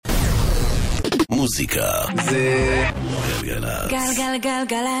מוזיקה זה גלגלצ.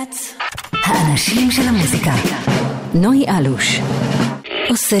 גלגלגלגלצ. האנשים של המוזיקה. נוי אלוש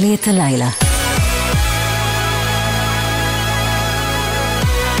עושה לי את הלילה.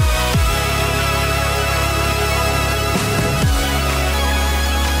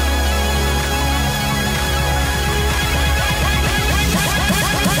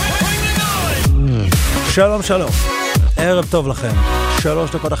 שלום שלום, ערב טוב לכם.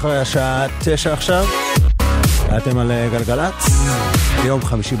 3 דקות אחרי השעה 9 עכשיו. אתם על גלגלצ, יום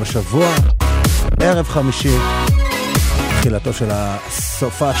חמישי בשבוע, ערב חמישי, תחילתו של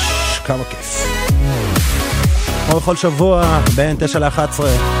הסופש, כמה כיף. כמו בכל שבוע, בין 9 ל-11,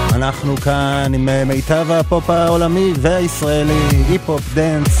 אנחנו כאן עם מיטב הפופ העולמי והישראלי, היפ-הופ,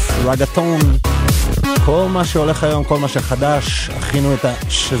 דנס, רגטון, כל מה שהולך היום, כל מה שחדש, הכינו את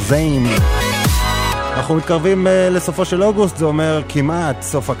השזיים. אנחנו מתקרבים לסופו של אוגוסט, זה אומר כמעט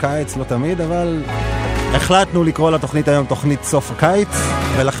סוף הקיץ, לא תמיד, אבל החלטנו לקרוא לתוכנית היום תוכנית סוף הקיץ,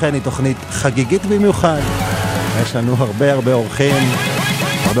 ולכן היא תוכנית חגיגית במיוחד. יש לנו הרבה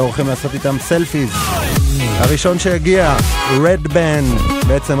אורחים לעשות איתם סלפיז. הראשון שהגיע, רד בן,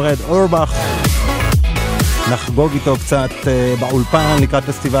 בעצם רד אורבך, נחגוג איתו קצת באולפן לקראת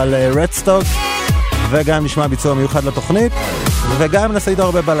פסטיבל רדסטוק, וגם נשמע ביצוע מיוחד לתוכנית, וגם נעשה איתו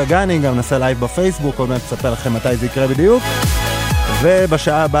הרבה בלגנים, גם נעשה לייב בפייסבוק, עוד מעט נספר לכם מתי זה יקרה בדיוק.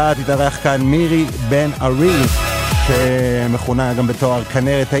 ובשעה הבאה תתארח כאן מירי בן ארי, שמכונה גם בתואר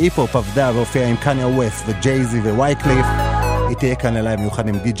כנרת ההיפ-הופ, עבדה והופיעה עם קניה ווסט וג'ייזי ווייקליף. היא תהיה כאן ללייב מיוחד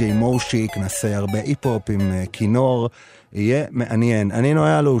עם די-ג'יי מושיק, נעשה הרבה היפ-הופ עם כינור, יהיה מעניין. אני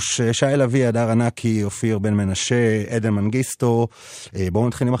אלוש, שי לוי, הדר ענקי, אופיר בן מנשה, עדן מנגיסטו. בואו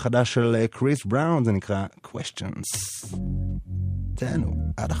נתחיל עם החדש של קריס בראון, זה נקרא Questions. תהנו,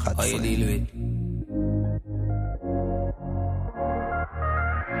 עד 11.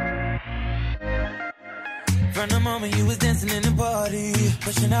 From the moment you was dancing in the party,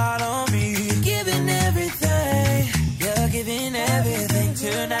 pushing out on me, giving everything, you're giving everything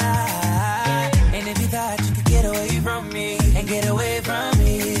tonight. And if you thought you could get away from me, and get away from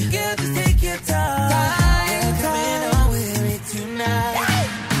me, girl, just take your time, you're coming on with me tonight.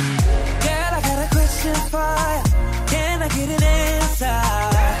 Girl, I got a question for you, can I get an answer?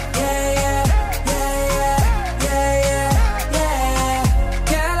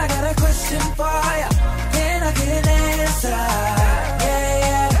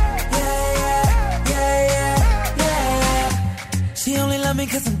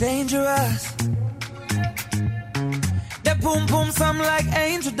 Cause I'm dangerous. That boom boom sound like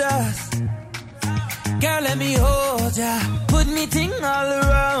angel dust. Girl, let me hold ya, put me ting all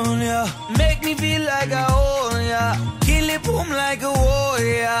around ya, make me feel like I own ya, kill it boom like a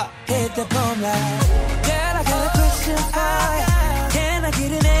warrior, hit the boom like. Girl, I got a question for ya, can I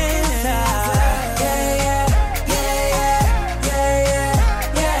get an answer?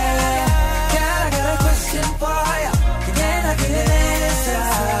 Girl, I got a question for ya, can I get an answer?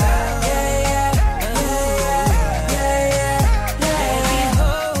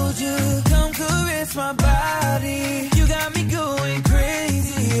 My body, you got me going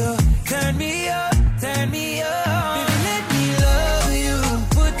crazy. Turn me up, baby, let me love you.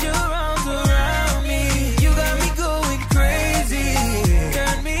 Put your arms around me. You got me going crazy.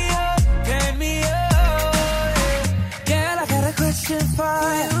 Turn me up. Girl, I got a question for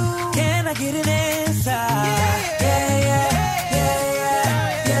you. Can I get an answer?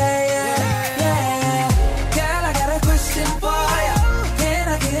 Girl, I got a question for you. Can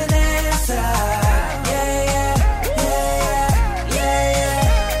I get an answer?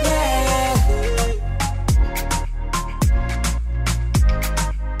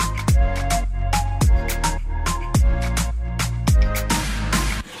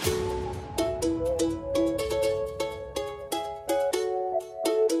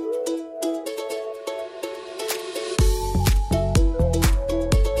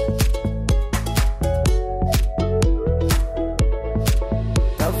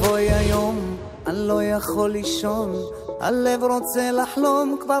 יכול לישון, הלב רוצה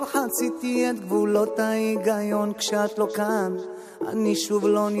לחלום, כבר חציתי את גבולות ההיגיון. כשאת לא כאן, אני שוב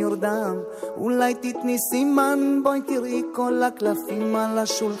לא נרדם, אולי תתני סימן, בואי תראי כל הקלפים על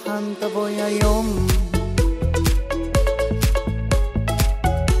השולחן. תבואי היום,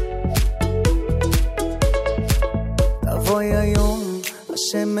 תבואי היום,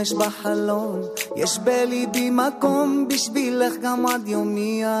 השמש בחלון, יש בליבי מקום בשבילך גם עד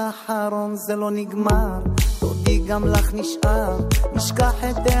יומי האחרון. זה לא נגמר, תודי גם לך נשאר, נשכח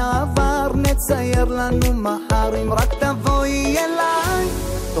את העבר, נצייר לנו מחר. אם רק תבואי אליי,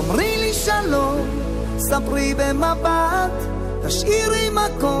 תאמרי לי שלום, ספרי במבט, תשאירי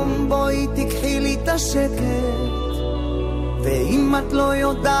מקום, בואי תקחי השקט, ואם את לא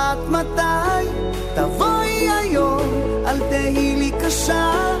יודעת מתי תבואי היום, אל תהי לי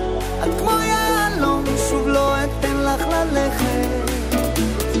קשה, את כמו יעלום, שוב לא אתן לך ללכת.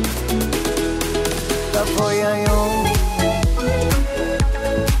 תבואי היום,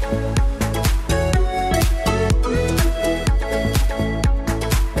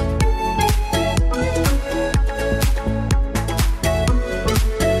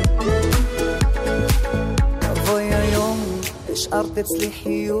 השארת אצלי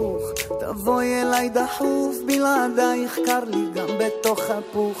חיוך, תבואי אליי דחוף, בלעדייך קר לי גם בתוך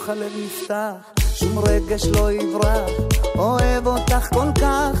הפוך, הלב נפתח, שום רגש לא יברח, אוהב אותך כל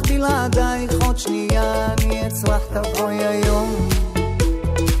כך, בלעדייך עוד שנייה אני אצרח. תבואי היום,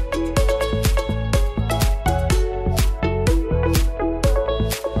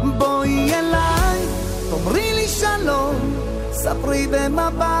 בואי אליי, תאמרי לי שלום, ספרי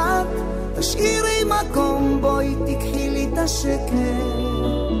במבט, תשאירי מקום, בואי תיקחי לי את השקט,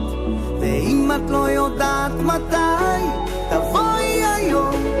 ואם את לא יודעת מתי תבואי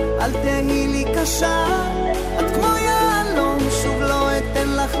היום, אל תהי לי קשה, את כמו יעלום, שוב לא אתן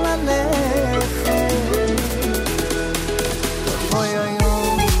לך ללכת. תבואי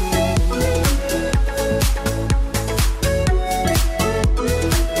היום,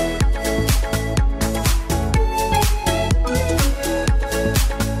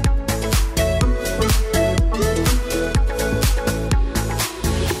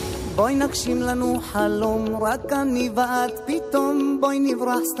 בואי נגשים לנו חלום, רק אני ואת פתאום, בואי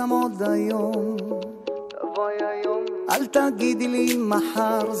נברח סתם עוד היום. תבואי היום, אל תגידי לי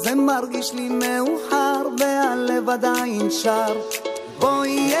מחר, זה מרגיש לי מאוחר, והלב עדיין שר.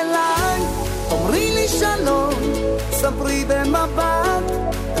 בואי אליי, תאמרי לי שלום, ספרי במבט,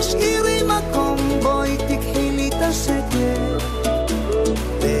 תשאירי מקום, בואי תיקחי לי את השקט,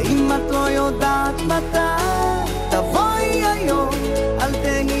 ואם את לא יודעת מתי תבואי היום, אל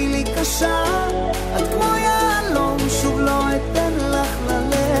תהי לי קשה, את כמו יעלום, שוב לא אתן לך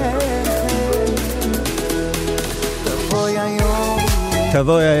ללכת. תבואי היום,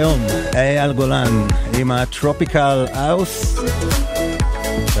 תבואי היום, אייל גולן עם הטרופיקל האוס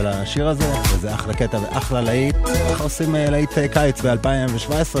של השיר הזה, וזה אחלה קטע ואחלה להיט. אנחנו עושים להיט קיץ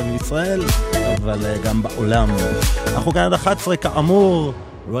ב-2017 בישראל, אבל גם בעולם. אנחנו כאן עד 11 כאמור,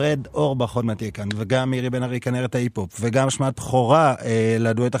 רד אורבך עוד מעט תהיה כאן, וגם מירי בן ארי כנרת ההיפופ, וגם שמעת בכורה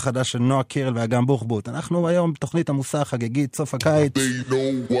לדואט החדש של נועה קירל והגם בוחבוט. אנחנו היום בתוכנית עמוסה חגיגית סוף הקיץ,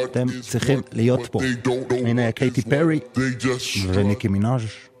 אתם צריכים להיות פה. הנה קייטי פרי וניקי מינאז'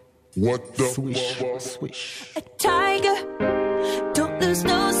 סוויש סוויש. A tiger, don't lose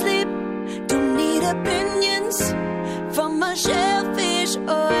no sleep, don't need opinions from a shellfish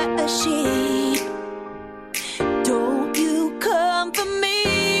or a sheep. Don't you come for me,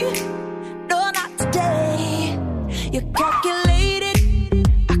 no not today. You're calculated,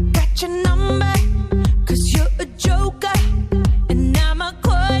 I got your number, 'cause you're a joker, and I'm a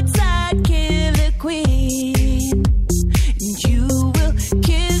courtside killer queen. And you will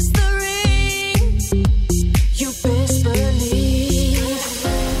kiss the ring, you best believe.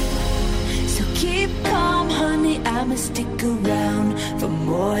 So keep calm, honey, I'ma stick around for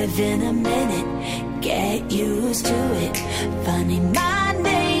more than a minute. Get used to it. Funny, my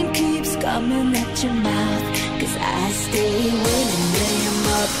name keeps coming at your mouth, 'cause I stay winning. Lay 'em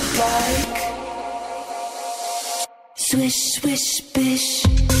up like swish, swish, bish.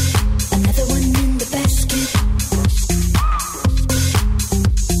 Another one in the basket.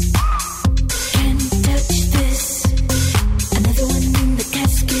 Can't touch this. Another one in the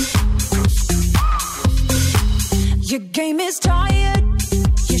casket. Your game is tired,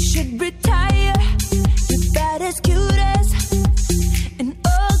 you should retire. You're bad as cute as an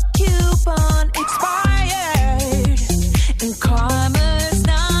old coupon expired. And karma's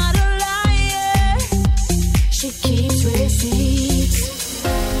not a liar, she keeps receipts.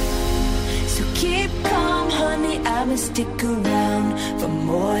 So keep calm, honey, I'ma stick around for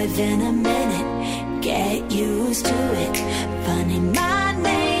more than a minute. Get used to it. Funny, my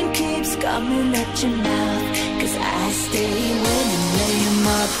name keeps coming at your mouth, 'cause I stay winning. Lay 'em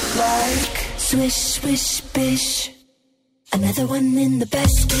up like swish, swish, bish. Another one in the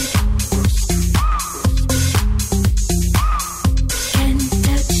basket. Can't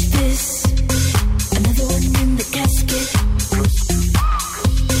touch this. Another one in the casket.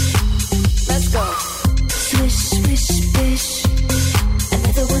 Let's go. Swish, swish, bish.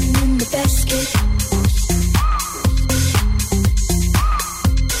 Another one in the basket.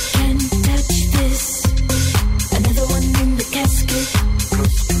 Can't touch this. Another one in the casket.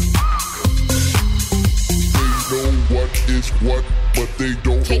 What is what, but they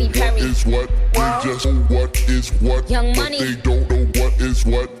don't know Katy Perry. Is what they just what is what, Young but Money. they don't know what is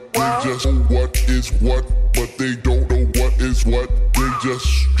what. They just what is what, but they don't know what is what. They just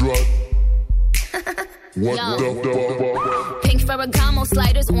strut. What the fuck? Pink Ferragamo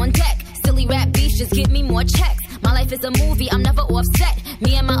sliders on deck. Silly rap beefs just give me more checks. My life is a movie, I'm never offset.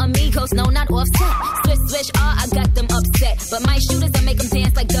 Me and my amigos, no, not offset. Swish, swish, I got them upset. But my shooters, I make them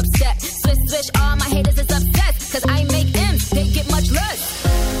dance like dubstep. Swish, swish, my haters is upset. Cause I make M's, they get much less.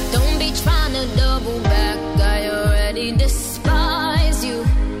 Don't be trying to double back, I already despise you.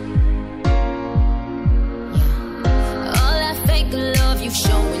 Yeah. All that fake love you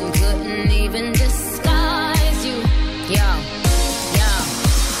showing couldn't even disguise you. Yo.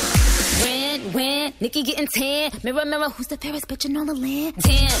 Nikki getting tan. Mirror, mirror, who's the fairest bitch in all the land?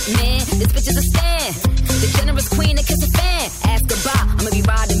 Damn, man, this bitch is a stand. The generous queen that kiss a fan. Ask goodbye, I'ma be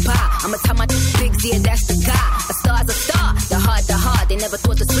riding by. I'ma tell my big Z, that's the guy. A star's a star, the heart. They never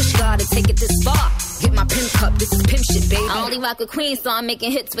thought the switch guard would take it this far. Get my pimp cup, this is pimp shit, baby. I only rock with queens, so I'm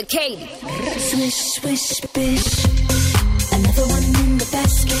making hits with Katie. Swish, swish, bish. Another one in the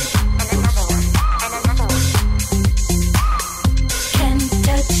basket. Can't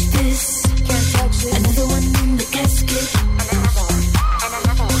touch this. Another one in the casket.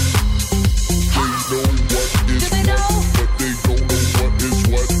 They know what is what, but they don't know what is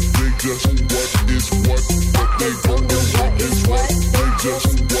what. They just what is what, but they don't know what is what. They just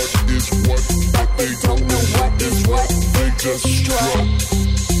what is what, but they don't know what is what. They just strut.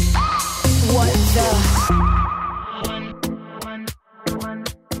 What the?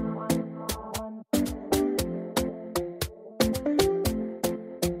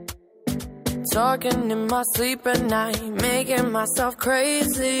 Talking in my sleep at night, making myself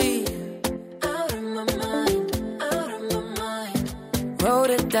crazy. Out of my mind.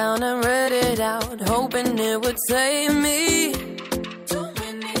 Wrote it down and read it out, hoping it would save me. Too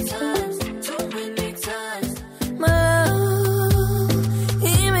many times. My love,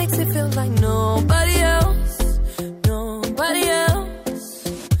 he makes me feel like nobody else.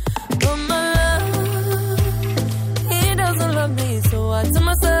 But my love, he doesn't love me, so I tell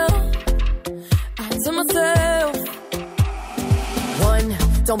myself. One,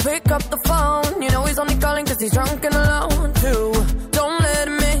 don't pick up the phone. You know he's only calling cause he's drunk and alone. Two, don't let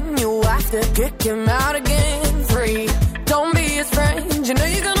him in. You have to kick him out again. Three, don't be his friend. You know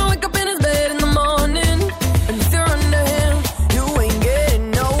you're gonna wake up in his bed in the morning. And if you're under him, you ain't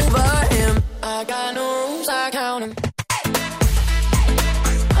getting over him. I got no rules, I count him.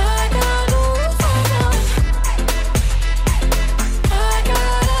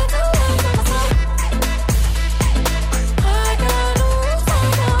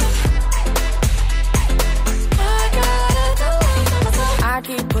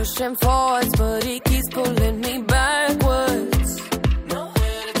 Pushing forwards, but he keeps pulling me backwards.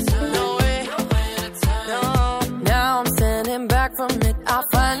 Nowhere to turn. No. Now I'm standing back from it. I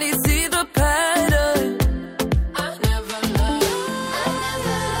finally see the pattern. I never loved.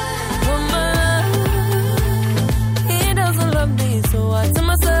 But my love, he doesn't love me, so I tell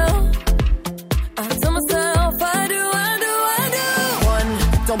myself, I do. One,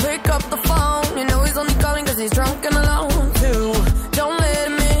 don't pick up the phone. You know he's only calling cause he's drunk and alone. Two, don't let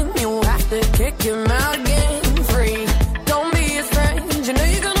him in, you have to kick him out again. Three, don't be his friend. You know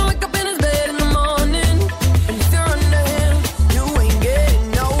you're gonna wake up in his bed in the morning. And if you're under him, you ain't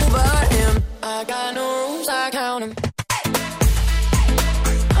getting over him. I got no rules, I count him.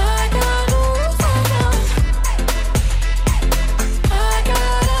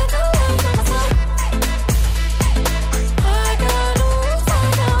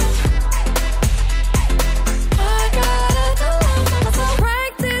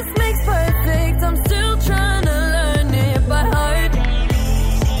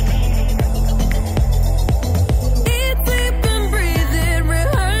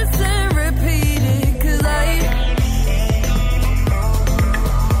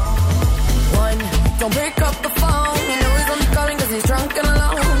 Don't pick up the phone. You know he's only calling cause he's drunk and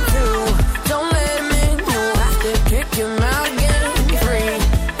alone. Two, don't let him in. You have to kick him out again. Three,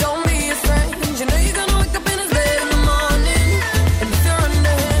 don't be his friend. You know you're gonna wake up in his bed in the morning. And if you're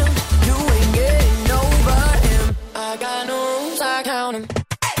under him, you ain't getting over him. I got no rules, I count him.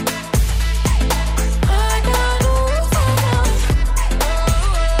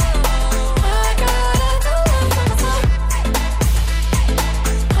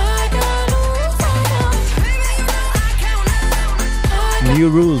 New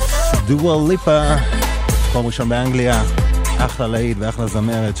Rules, דואה ליפה, פעם ראשון באנגליה, אחלה להיט ואחלה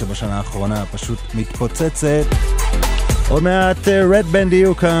זמרת שבשנה האחרונה פשוט מתפוצצת. עוד מעט רד בנד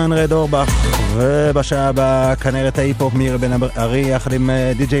יהיו כאן, רד אורבך, ובשעה הבאה כנראה ההיפ-הופ מירי בן ארי יחד עם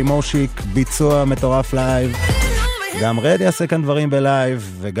די.ג'יי מושיק, ביצוע מטורף לייב. גם רד יעשה כאן דברים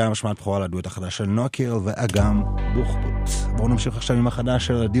בלייב, וגם שמעת בחורה לדואט החדש של נועה קירל ואגם בוחבוט. בואו נמשיך עכשיו עם החדש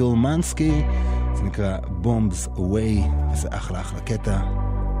של דיל מנסקי, זה נקרא Bombs Away, וזה אחלה קטע.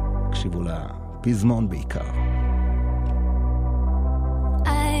 תקשיבו לפזמון בעיקר.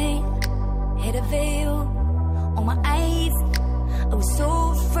 I had a veil on my eyes. I was so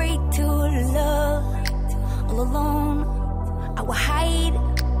afraid to love. All alone, I would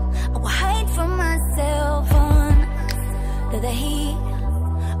hide from myself. Under the heat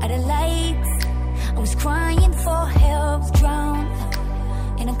of the lights, I was crying for help, drowned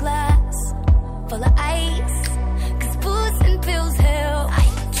in a glass full of ice. 'Cause booze and pills help. I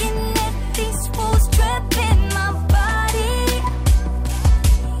can't let these walls trap in my body.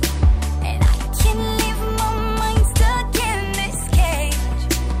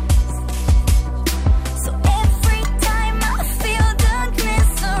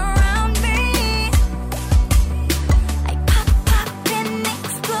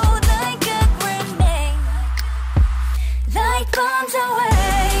 Bombs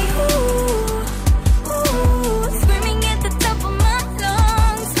away, ooh, ooh, screaming at the top of my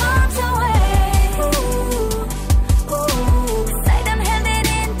lungs. Bombs away, ooh, ooh, 'cause I done held it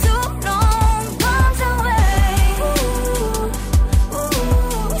in too long. Bombs away, ooh,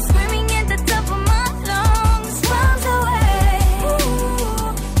 ooh, screaming at the top of my lungs. Bombs away, ooh,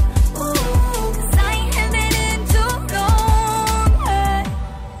 ooh, 'cause I held it in too long. Hey.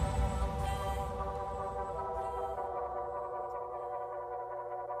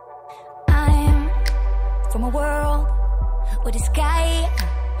 From a world where the sky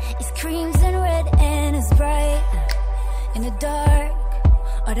is crimson red and it's bright. In the dark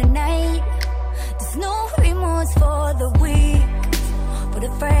or the night, there's no remorse for the weak, for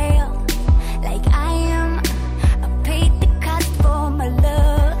the frail. Like I am, I paid the cost for my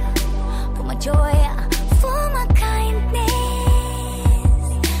love, for my joy, for my kindness.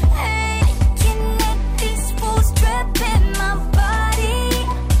 Hey, I can't let these fools trap in my body.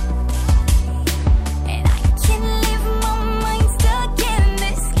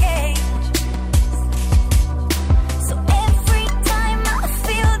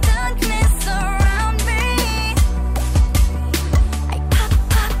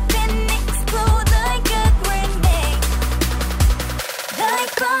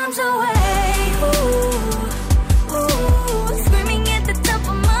 Bombs away, ooh, ooh, screaming at the top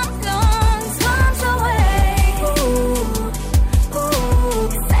of my lungs. Bombs away, ooh, ooh,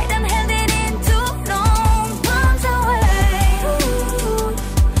 'cause I done held it in too long. Bombs away, ooh,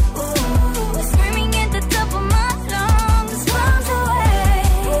 ooh, screaming at the top of my lungs. Bombs away,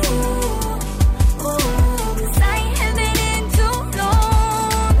 ooh, ooh, 'cause I held it in too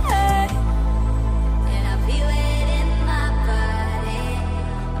long. Hey. And I feel it in my body.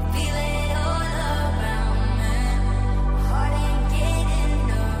 Feel it all around me. Heart ain't getting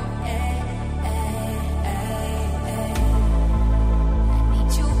numb. I need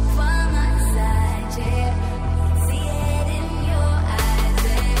you by my side, yeah. See it in your eyes,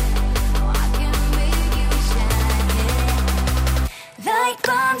 yeah. Oh, I can make you shine, yeah. Like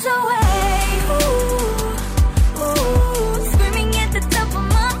bombs away, ooh, ooh, screaming at the top of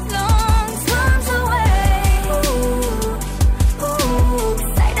my lungs. Bombs away, ooh, ooh,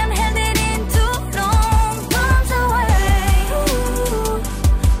 'cause I done held it in too long. Bombs away, ooh,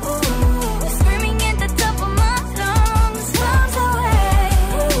 ooh, screaming at the top of my lungs. Bombs away,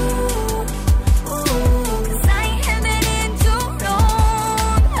 ooh, ooh, 'cause I held it in too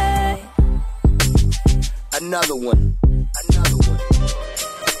long. Hey. Another one.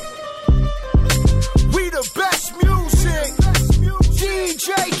 We the best music. DJ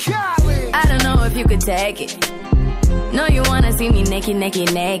Khaled. I don't know if you could take it. No, you wanna see me naked, naked,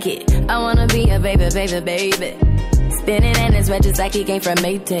 naked. I wanna be a baby, baby, baby. Spinning in his red just like he came from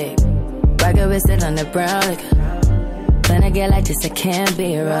Maytag. Rocket with it on the brown like. When I get like this, I can't be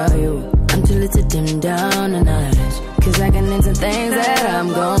around you. I'm too little to dim down the night. 'Cause I can into things that I'm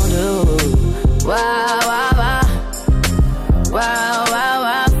gon' do. Wow, wow, wow. Wow, wow,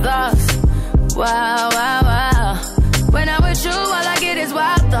 wow, thoughts. Wow, wow, wow. When I'm with you, all I get is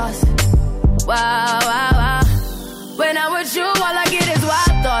wild thoughts. Wow, wow, wow. When I'm with you, all I get is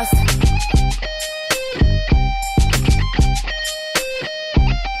wild thoughts.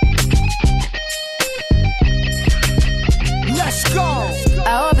 Let's go.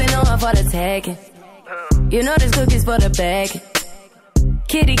 I hope you know I'm for the taking. You know this cookie's for the bag.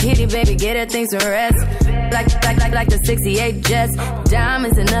 Kitty, kitty, baby, get her things to rest. Like the 68 Jets.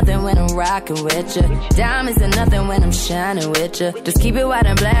 Diamonds are nothing when I'm rocking with ya. Diamonds are nothing when I'm shining with ya. Just keep it white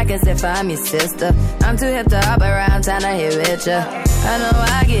and black as if I'm your sister. I'm too hip to hop around, time to hit with ya. I know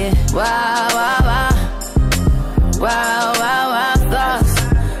I get wow, wow, wow. Wow, wow, wow, thoughts.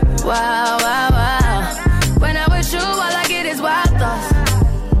 Wow, wow, wow. When I'm with you, all I get is wild thoughts.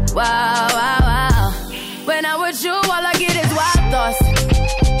 Wow, wow, wow. When I'm with you, all I get is wild thoughts.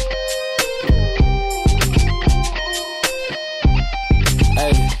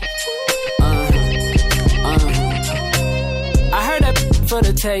 Hey, I heard that for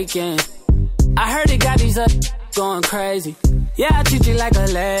the taking. I heard it got these up going crazy. Yeah, I treat you like a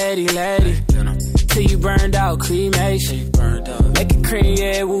lady. Till you burned out, cremation. Make it cream,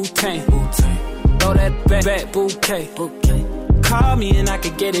 yeah, Wu-Tang. Throw that back bouquet. Call me and I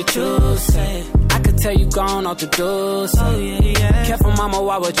could get it, you say. I could tell you gone off the door, say. Oh, yeah. Careful, mama,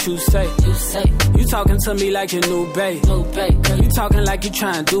 why what you say? You talking to me like your new babe. You talking like you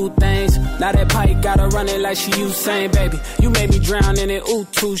trying to do things. Now that pipe gotta run it like she Usain, baby. You made me drown in it, ooh,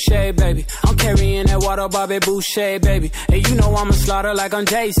 touche, baby. I'm carrying that water, Bobby Boucher, baby. And you know I'ma slaughter like I'm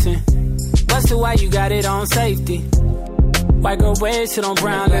Jason. Busted, why you got it on safety? White girl wear shit on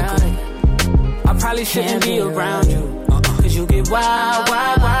brown liquor. I probably shouldn't be around you. Cause you get wild,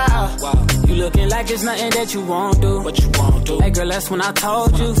 wild, wild. You looking like it's nothing that you won't do. What you won't do. Hey girl, that's when I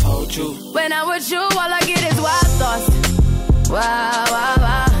told you. When I'm with you, all I get is wild thoughts. Wow, wow,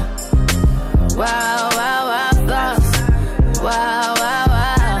 wow. Wow, wow, wow, thoughts. Wow, wow,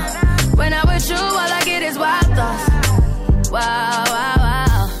 wow. When I'm with you, all I get is wild thoughts. Wow, wow,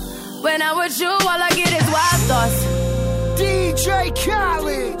 wow. When I'm with you, all I get is wild thoughts. DJ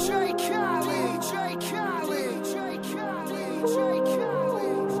Khaled.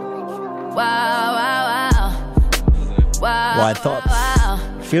 וואו, וואו, וואו. וואי, thoughts.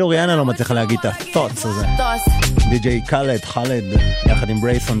 אפילו ריאנה לא מצליחה להגיד את ה-thoughts הזה. די.ג'יי חלד, יחד עם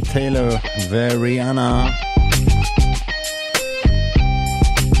ברייסון טיילר וריאנה.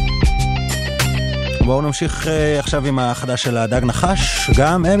 בואו נמשיך עכשיו עם החדש של הדג נחש.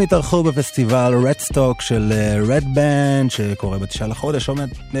 גם הם התארחו בפסטיבל רדסטוק של רד בנד, שקורה ב9 לחודש.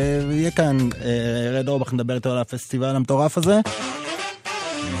 יהיה כאן רד אורבך, נדבר איתו על הפסטיבל המטורף הזה.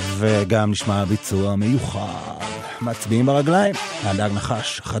 וגם נשמע ביצוע מיוחד. מצביעים ברגליים. הדג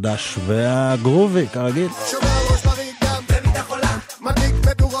נחש חדש והגרובי, כרגיל. שומע ראש בריא גם במיטה חולה. מדליק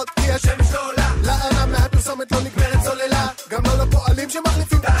מדורות כי השמש לא עולה. לענה מהפרסומת לא נגמרת סוללה. גם לא לפועלים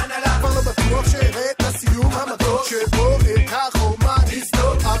שמחליפים את ההנהלה. כבר לא בטוח שראת לסיום המטור. שבו את החומה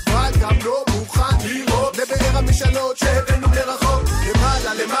נסתור. אבל גם לא מוכן לראות. לבאר המשאלות שהבאנו לרחוק.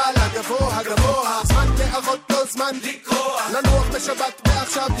 למעלה גבוה זמן לאחות לא זמן לקרוא. לנוח בשבת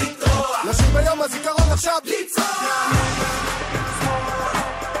ועכשיו לקרוא. לשיר ביום הזיכרון עכשיו לצרוע.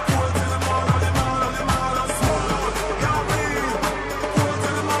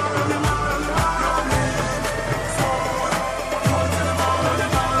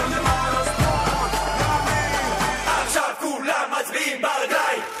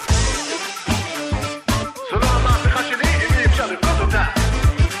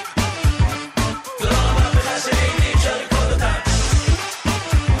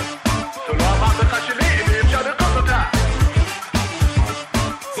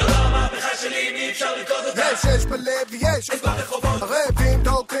 יש בלב יש ברחובות הרעבים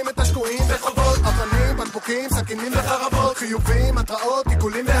דוקרים את השקועים בחובות אבנים, בקבוקים, סכינים וחרבות חיובים, התראות,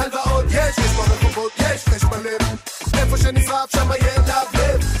 עיקולים והלוואות יש ברחובות, יש בלב איפה שנשרף שם יהיה לב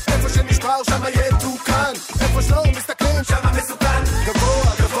איפה שנשבר שם יהיה תוקן איפה שלא מסתכלים שם מסוכן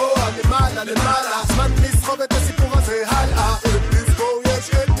גבוה, למעלה זמן לסחוב את הסיפור הזה הלאה את לזכור יש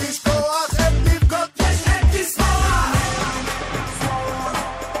את לשכוח את לבגות יש את לסמוח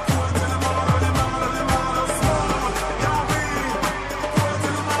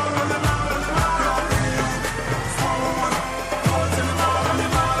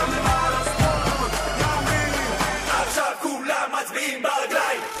עכשיו כולם מצביעים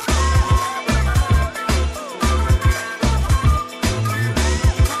ברגליים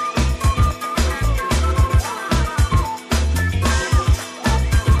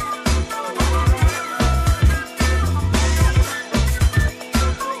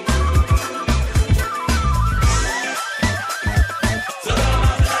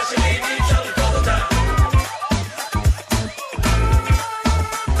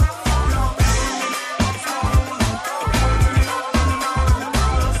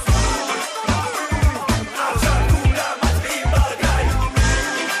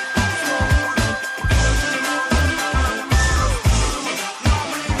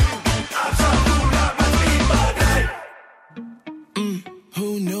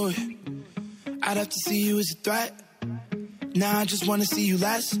knew it. I'd have to see you as a threat. Now I just wanna see you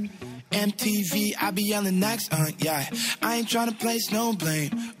less. MTV, I be yelling next, yeah. I ain't tryna place no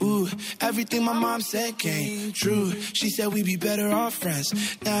blame. Ooh, everything my mom said came true. She said we'd be better off friends.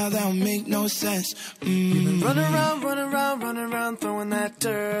 Now that don't make no sense. You've been running around, throwing that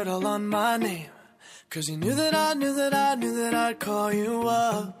dirt all on my name. 'Cause you knew that I'd call you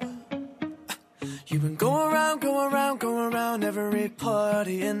up. You've been going around every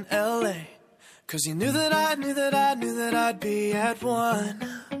party in LA. 'Cause you knew that I'd be at one.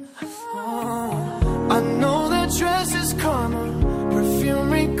 Oh, I know that dress is karma, perfume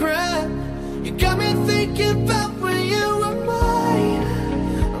regret. You got me thinking about when you were mine.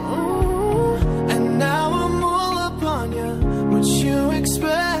 Oh, and now I'm all up on you. What you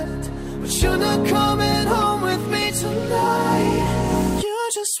expect? But you're not coming home with me tonight. You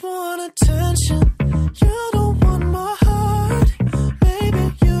just want attention. You don't want my heart. Maybe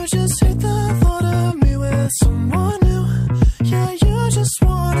you just hate the thought of me with someone new. Yeah, you just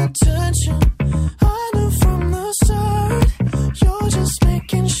want attention. I knew from the start. You're just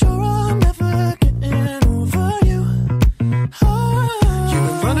making sure I'm never getting over you. You've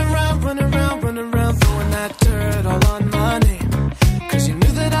been running around, throwing that dirt all on my name. 'Cause you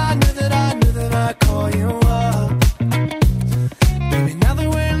knew that I'd call you up. Baby, now that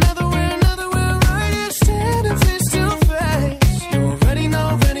we're right here standing face to face, you already know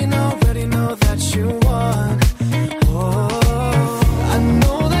that you won. Oh, I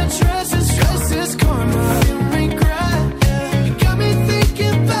know that dress is karma, you regret. You got me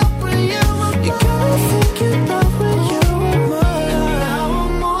thinking about when you were mine. Now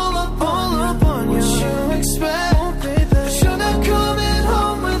I'm all up on you. What you expect? Oh, baby, but you're not coming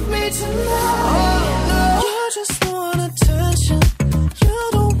home with me tonight. Oh, no. You just want attention. You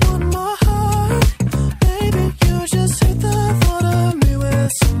don't want my heart. Baby, you just hate the thought of me with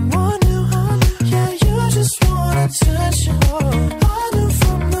someone new. Yeah, you just want attention. I knew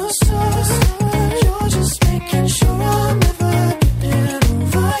from the start. You're just making sure I'm never getting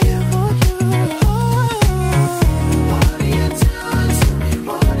over you. What are you doing to me?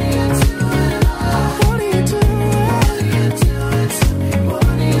 What are you doing? What are you doing? What are you doing to me? What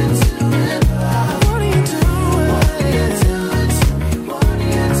are you doing? What are you doing? What are you doing to me? What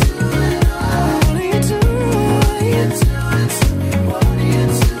are you doing? What are you doing to me? What are you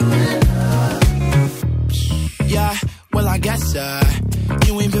doing? Yeah, well I guess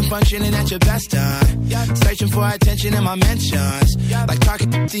you ain't been functioning at your best, searching for attention in my mentions. Like talking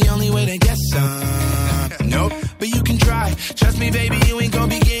the only way to get some. Nope, but you can try. Trust me, baby, you ain't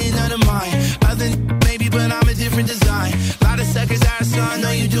gonna be getting none of mine. Other maybe, but I'm a different design. Lot of suckers out, so I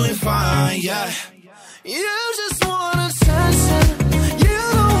know you're doing fine. Yeah. You just want attention. You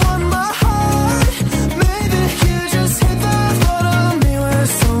don't want my heart. Maybe you just hate the thought of me with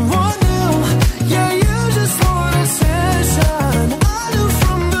someone new. Yeah, you just want attention. I knew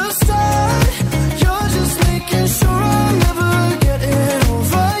from the start. You're just making sure I'm never getting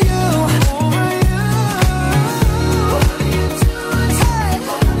over you. Over you. What are you doing? Hey.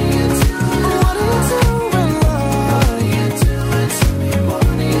 What are you doing? What are you doing? What are you doing to me? What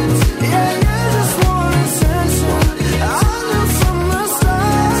are you doing? Yeah, you just want attention. I knew from the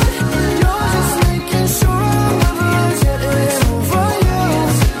start. You're just making sure I'm never getting over you.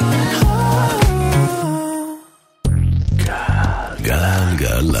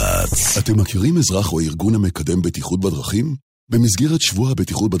 גלגלצ. אתם מכירים אזרח או ארגון המקדם בטיחות בדרכים? במסגרת שבוע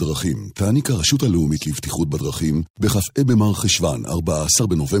הבטיחות בדרכים, תעניק הרשות הלאומית לבטיחות בדרכים, בכ"ה במרחשוון, 14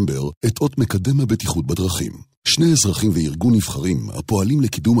 בנובמבר, את אות מקדם הבטיחות בדרכים. שני אזרחים וארגון נבחרים, הפועלים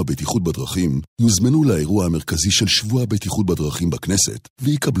לקידום הבטיחות בדרכים, יוזמנו לאירוע המרכזי של שבוע הבטיחות בדרכים בכנסת,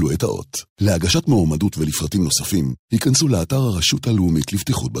 ויקבלו את האות. להגשת מועמדות ולפרטים נוספים, ייכנסו לאתר הרשות הלאומית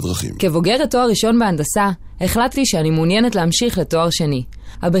לבטיחות בדרכים. כבוגרת תואר ראשון בהנדסה, החלטתי שאני מעוניינת להמשיך לתואר שני.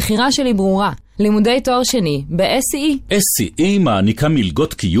 הבחירה שלי ברורה, לימודי תואר שני ב-SCE. SCE מעניקה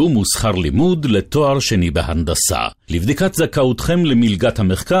מלגות קיום ושכר לימוד לתואר שני בהנדסה. לבדיקת זכאותכם למלגת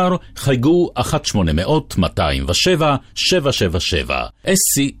המחקר, חייגו 1-800-207-777.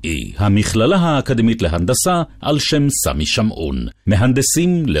 SCE, המכללה האקדמית להנדסה על שם סמי שמעון.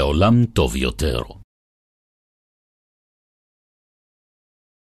 מהנדסים לעולם טוב יותר.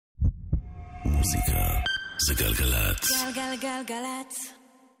 מוזיקה זה גלגלצ. גלגלגלגלצ.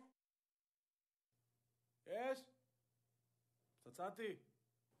 יש? צצתי?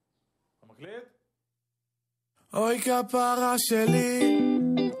 אתה מקליט? אוי כפרה שלי,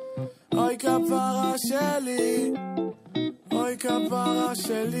 אוי כפרה שלי, אוי כפרה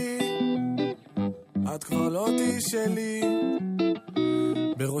שלי, את כבר לא תהי שלי.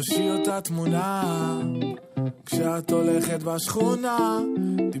 בראשי אותה תמונה, כשאת הולכת בשכונה,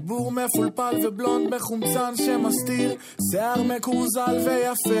 דיבור מפולפל ובלונד בחומצן שמסתיר, שיער מקורזל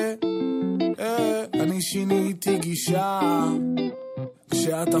ויפה. אני שיניתי גישה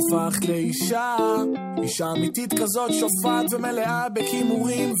כשאת הפכת לאישה, אישה אמיתית כזאת שופעת ומלאה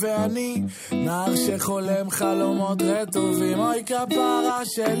בכימורים, ואני נער שחולם חלומות רטובים. אוי כפרה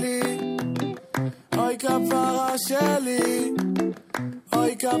שלי, אוי כפרה שלי,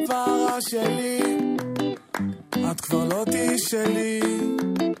 אוי כפרה שלי, את כבר לא תהי שלי.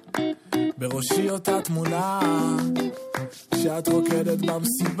 בראשי אותה תמונה כשאת רוקדת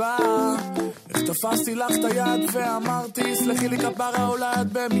במסיבה, איך תפסתי לך את היד ואמרתי סלחי לי כפרה, אולי את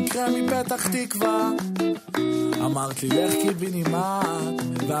במקרה מפתח תקווה. אמרת לי לך קיבינימט,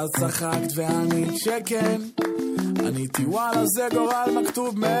 ואז צחקת וענית שכן. עניתי וואלה זה גורל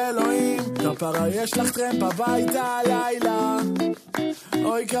מכתוב מאלוהים, כפרה יש לך טרמפ הביתה הלילה.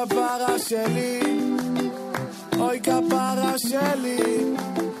 אוי כפרה שלי, אוי כפרה שלי,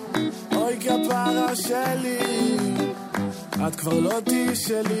 אוי כפרה שלי, את כבר לא תהי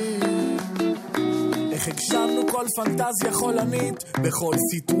שלי. איך הגשמנו כל פנטזיה חולנית, בכל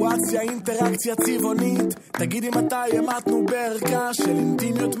סיטואציה אינטראקציה צבעונית. תגידי מתי המתנו בערכה של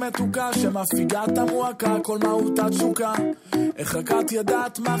אינטימיות מתוקה, שמפיגה את המועקה כל מהותה תשוקה. איך רק את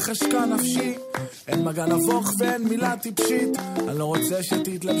ידעת מה חשקה נפשי, אין מגע נבוך ואין מילה טיפשית. אני לא רוצה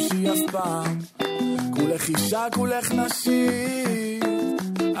שתתלבשי אף פעם, כולך אישה כולך נשית.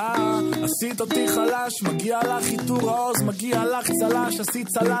 עשית אותי חלש, מגיע לך חיתור העוז, מגיע לך צלש. עשית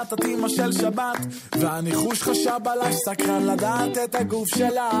צלט, את אמא של שבת, והניחוש חשב עליי, סקרן לדעת את הגוף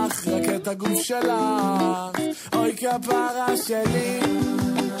שלך, רק את הגוף שלך. אוי כפרה שלי,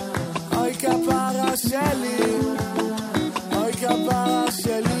 אוי כפרה שלי, אוי כפרה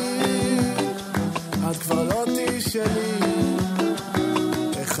שלי, את כבר לא תהי שלי.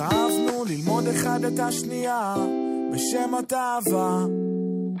 איך אהבנו ללמוד אחד את השנייה בשם התאווה,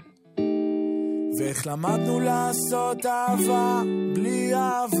 ואיך למדנו לעשות אהבה בלי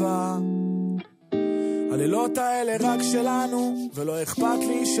אהבה. הלילות האלה רק שלנו, ולא אכפת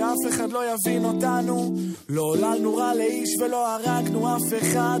לי שאף אחד לא יבין אותנו. לא עוללנו רע לאיש ולא הרגנו אף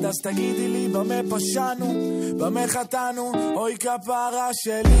אחד, אז תגידי לי במה פשענו, במה חטאנו. אוי כפרה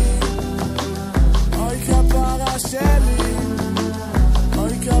שלי, אוי כפרה שלי,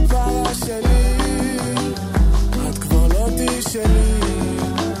 אוי כפרה שלי, את כבר לא תהי שלי.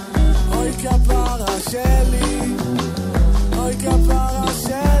 אוי כפרה שלי, אוי כפרה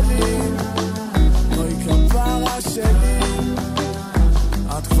שלי, אוי כפרה שלי,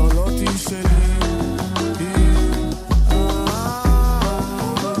 את כבר לא תהי שלי.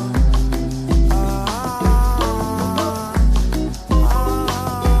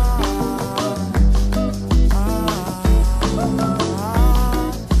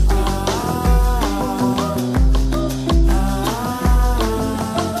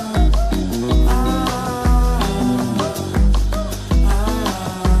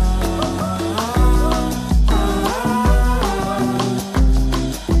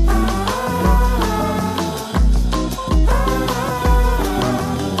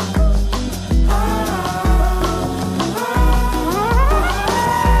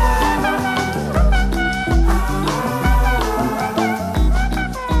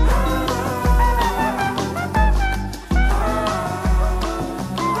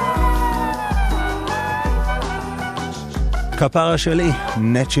 כפרה שלי,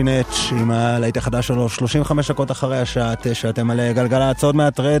 נצ'י נץ' עם הלהיט החדש שלו, 35 דקות אחרי השעה 9, אתם על גלגלצ, עוד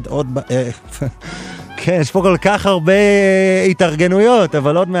מעט רד, עוד... כן, יש פה כל כך הרבה התארגנויות,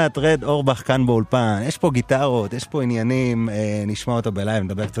 אבל עוד מעט רד אורבך כאן באולפן, יש פה גיטרות, יש פה עניינים, נשמע אותו בלייב,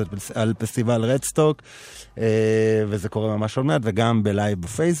 נדבר קצת על פסטיבל רדסטוק, וזה קורה ממש עוד מעט, וגם בלייב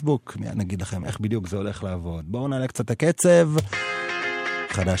בפייסבוק, מיד נגיד לכם איך בדיוק זה הולך לעבוד. בואו נעלה קצת הקצב,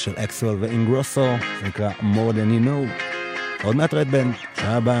 חדש של אקסוול ואינגרוסו, זה נקרא More Than You Know. עוד מעט רד בן,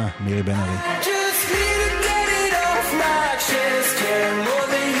 שעה הבאה, מירי בן ארי.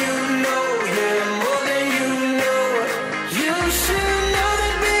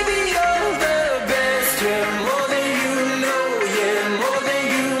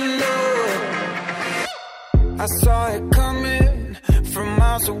 I saw it coming from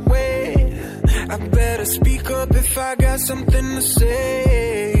miles away. I better speak up if I got something to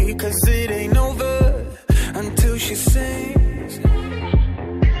say, 'cause it ain't over until she sings.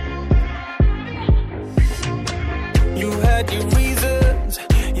 You had your reasons,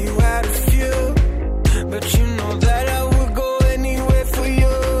 you had a few, but you know that I would go anywhere for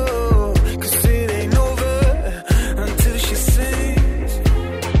you, 'cause it ain't over until she sings.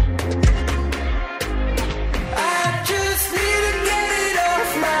 I just need to get it off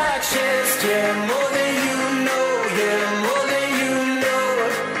my chest, yeah, more than you know.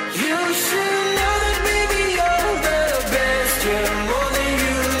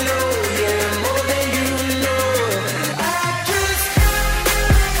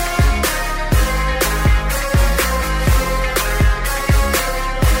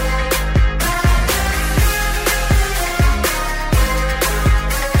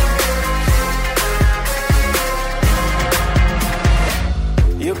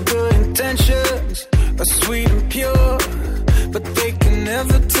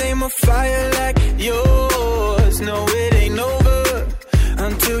 never tame a fire like yours. No, it ain't over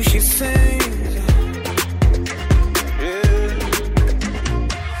until she sings. Yeah.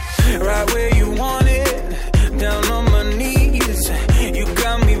 Right where you want it, down on my knees. You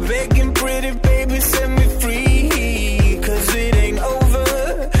got me begging, pretty baby, set me free. 'Cause it ain't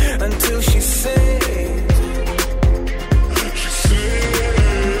over until she sings.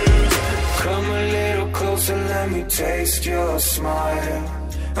 Come a little closer, let me taste your smile.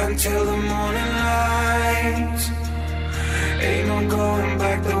 Until the morning light. Ain't no going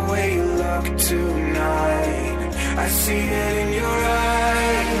back the way you look tonight. I see it in your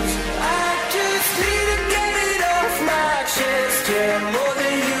eyes. I just need to get it off my chest. Yeah, more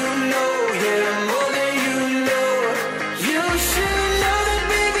than you know. Yeah, more than you know. You should know that,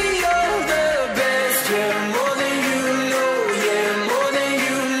 baby, you're the best. Yeah, more than you know. Yeah, more than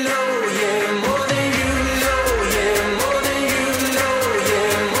you know. Yeah, more than you know. Yeah, more than you know.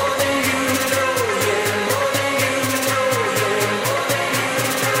 Yeah, more than you know. Yeah, more than you know. Yeah, more than you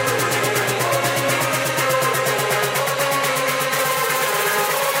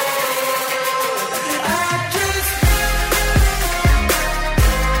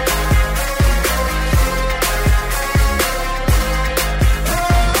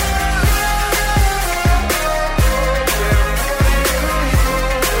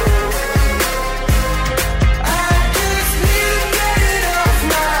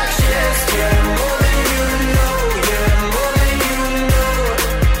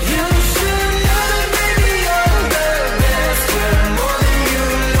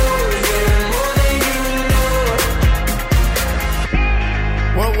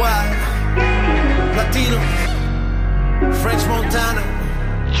Worldwide, Latino, French Montana,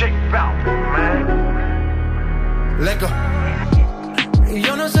 check out, man. Let go.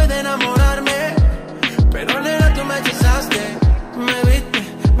 Yo no soy de enamorarme, pero nena tú me hechizaste. Me viste,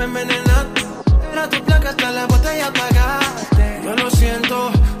 me envenenaste. Era tu placa hasta la botella apagaste. Yo lo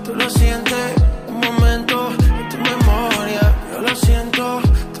siento, tú lo sientes. Un momento en tu memoria. Yo lo siento,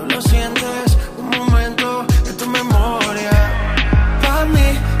 tú lo sientes. Un momento en tu memoria. Pa' mí,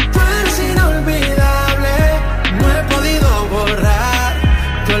 tú eres inolvidable. No he podido borrar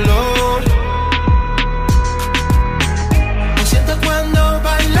tu olor. Me siento cuando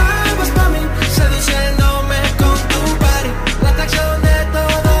bailabas pa' mí, seduciéndome con tu body. La atracción de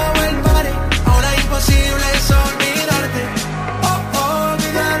todo el party. Ahora imposible es olvidarte.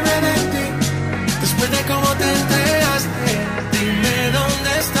 Olvidarme de ti. Después de cómo te entregaste. Dime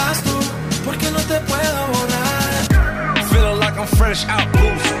dónde estás tú, porque no te puedo borrar. Feeling like I'm fresh out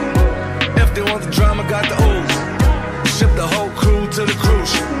booth. If they want the drama, got the ooze. Ship the whole crew to the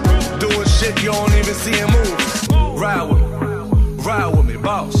cruise. Doing shit you don't even see him move. Ride with me,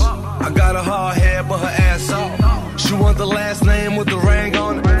 boss. I got a hard head, but her ass off. She want the last name with the ring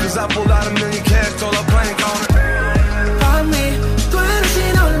on it. 'Cause I pulled out $1 million cash, told her plank on it. Pa' mí, tú eres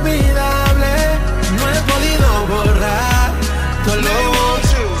inolvidable. No he podido borrar tu olor.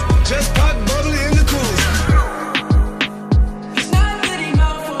 Just pop bubbly in the cruise. It's not good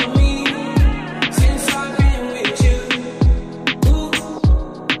enough for me since I've been with you. Ooh.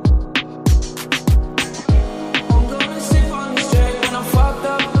 I'm gonna sip on this drink when I'm fucked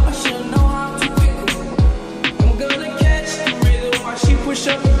up. I should know how to pick it. I'm gonna catch the rhythm while she push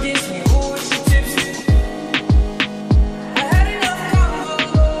up against me. Ooh, she tipsy. I had enough combo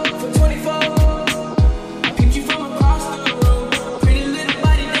for 24. I picked you from across the room. Pretty little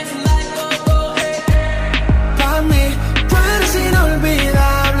body dancing like go-go, hey. Pa' mí, tú eres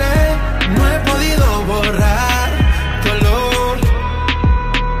inolvidable. No he podido borrar tu olor.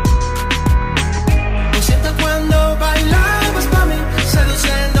 Me siento cuando bailabas pa' mí,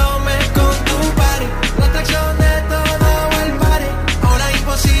 seduciéndome con tu body. La atracción de todo el party. Ahora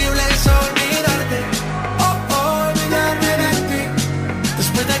imposible es olvidarte. Olvidarme de ti.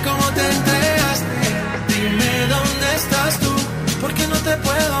 Después de cómo te entregaste. Dime dónde estás tú, porque no te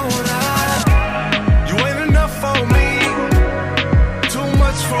puedo borrar. You ain't enough for me. Too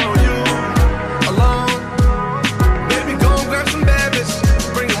much for you. Alone. Baby, go and grab some bad bitches.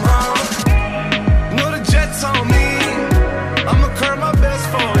 Bring them home. Know the jet's on me. I'ma curb my best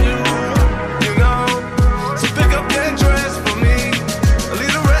for you. You know. So pick up that dress for me.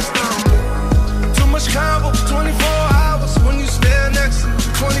 Leave the rest on me. Too much combo. 24 hours. When you stand next to me.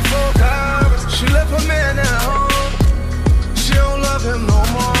 24 hours. She left her man at home. She don't love him no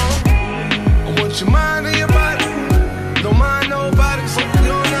more. I want your mind and your body. Don't mind nobody, so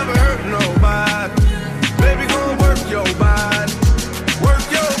you don't never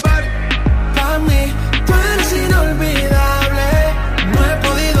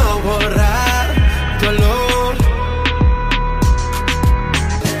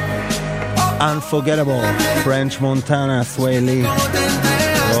Unforgettable, French Montana, Sway Lee,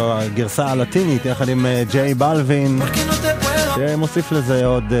 או הגרסה הלטינית יחד עם ג'יי בלווין, שמוסיף לזה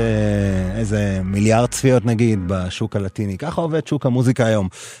עוד איזה מיליארד צפיות נגיד בשוק הלטיני. ככה עובד שוק המוזיקה היום.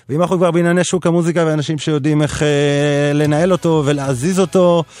 ואם אנחנו כבר בענייני שוק המוזיקה ואנשים שיודעים איך לנהל אותו ולהזיז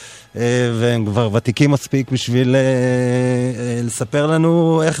אותו, והם כבר ותיקים מספיק בשביל לספר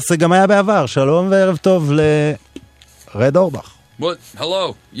לנו איך זה גם היה בעבר. שלום וערב טוב לרד אורבך. What? Hello.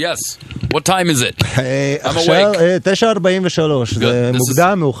 Yes. What time is it? I'm עכשיו, awake. 9:43. זה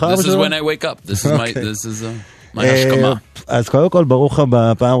מוקדם, מאוחר. This is when I wake up. This is my השכמה. אז קודם כל, ברוך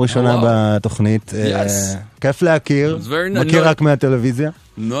הבא, פעם ראשונה בתוכנית. כיף להכיר. מכיר רק מהטלוויזיה.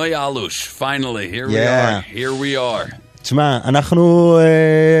 נוי אלוש. Finally, here we are. תשמע, אנחנו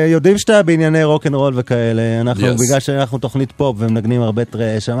יודעים שאתה בענייני רוק'נ'רול וכאלה, אנחנו בגלל שאנחנו תוכנית פופ ומנגנים הרבה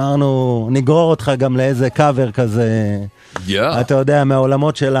טרש, אמרנו, נגרור אותך גם לאיזה קאבר כזה, אתה יודע,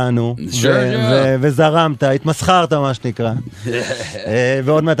 מהעולמות שלנו, וזרמת, התמסחרת מה שנקרא,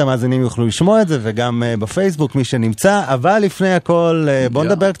 ועוד מעט המאזינים יוכלו לשמוע את זה, וגם בפייסבוק מי שנמצא, אבל לפני הכל, בוא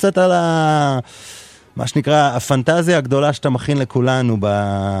נדבר קצת על מה שנקרא, הפנטזיה הגדולה שאתה מכין לכולנו ב9/9.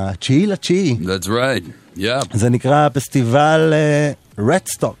 That's right, yeah. זה נקרא פסטיבל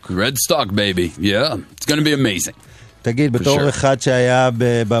Redstock. Redstock, baby, yeah. It's going to be amazing. תגיד, בתור אחד שהיה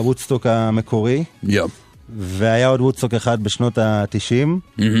בוודסטוק המקורי, והיה עוד וודסטוק אחד בשנות ה-90,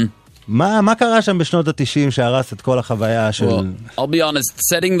 מה קרה שם בשנות ה-90 שהרס את כל החוויה של... Well, I'll be honest,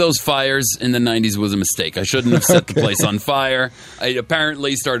 setting those fires in the 90s was a mistake. I shouldn't have set the place on fire. I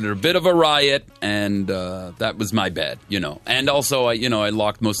apparently started a bit of a riot, and that was my bad, you know. And also, I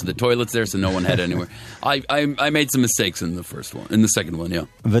locked most of the toilets there, so no one had anywhere. I made some mistakes in the second one, yeah.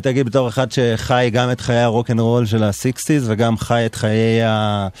 ותגיד, בתור אחד שחי גם את חיי הרוק'נ'רול של ה-60s, וגם חי את חיי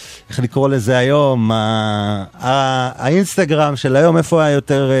איך לקרוא לזה היום, האינסטגרם של היום, איפה היה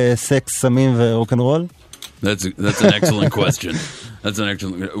יותר סקס, סמים ורוק'נ'רול? That's an excellent question. That's an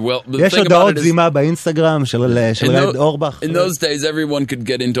excellent... Well, the יש thing about הודעות it is... זימה באינסטגרם של רד אורבך. In those days, everyone could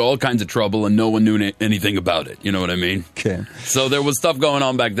get into all kinds of trouble and no one knew anything about it. You know what I mean? כן. So there was stuff going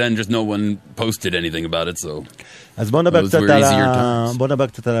on back then, just no one posted anything about it, so... אז בוא נדבר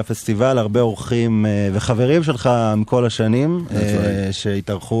קצת על הפסטיבל, הרבה אורחים וחברים שלך מכל השנים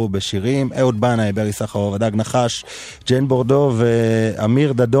שהתארחו בשירים, אהוד בנאי, ברי סחרוב, הדג נחש, ג'ן בורדו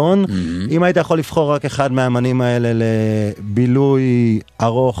ואמיר דדון. אם היית יכול לבחור רק אחד מהאמנים האלה לבילוי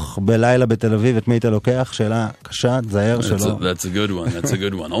ארוך בלילה בתל אביב, את מי היית לוקח? שאלה קשה, תזהר שלא. That's a good one, that's a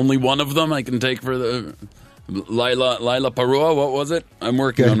good one. Only one of them I can take for the... Laila Parua, what was it? I'm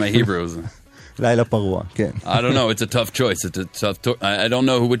working on my Hebrews. לילה פרוע, כן. I don't know, it's a tough choice. It's a tough I don't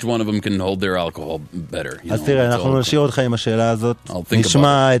know which one of them can hold their alcohol better. אז תראה, אנחנו נשאיר אותך עם השאלה הזאת.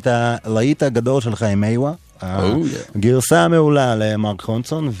 נשמע את הלהיט הגדול שלך עם איווה. הגרסה המעולה למרק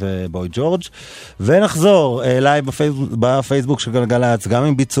רונסון ובוי ג'ורג', ונחזור אליי בפייסבוק של גלגלץ, גם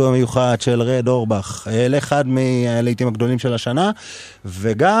עם ביצוע מיוחד של רד אורבך, לאחד מהלהיטים הגדולים של השנה,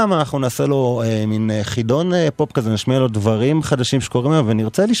 וגם אנחנו נעשה לו מין חידון פופ כזה, נשמיע לו דברים חדשים שקוראים לו,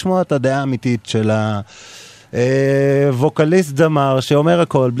 ונרצה לשמוע את הדעה האמיתית של ווקליסט זמר שאומר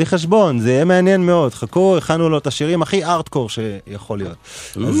הכל בלי חשבון, זה יהיה מעניין מאוד. חכו, הכנו לו את השירים הכי ארטקור שיכול להיות.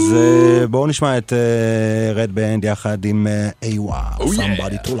 אז בואו נשמע את רד בנד יחד עם איווה,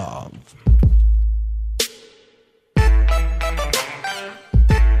 Somebody to Love.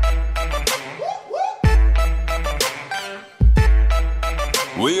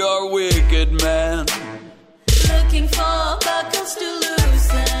 We are wicked men, looking for buckles to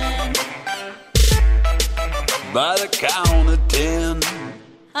loosen. By the count of 10,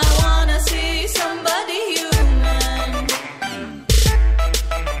 I wanna see somebody human.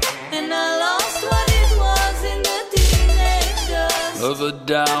 And I lost what it was in the teenage dust of a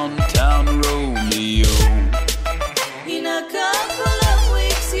downtown Romeo. In a couple of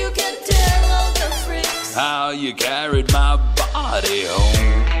weeks you can tell all the freaks how you carried my body home.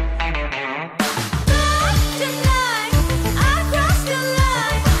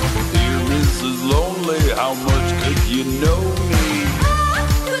 How much could you know me? I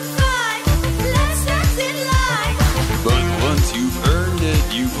could fight, let's dance in line. But once you've earned it,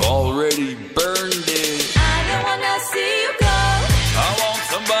 you've already burned it. I don't wanna see you go. I want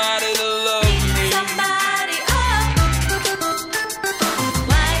somebody to love me. Somebody,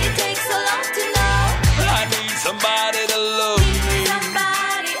 why it takes so long to know? I need somebody to love me.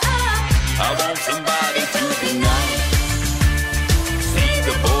 Somebody, I want somebody to be nice. See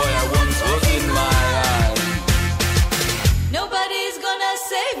the boy I once was in my eyes. nobody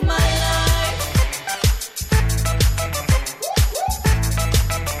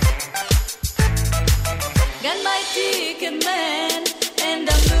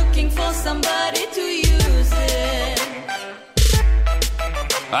somebody to use it.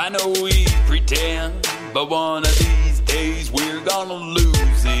 I know we pretend, but one of these days we're gonna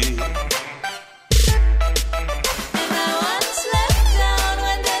lose it. And I once left town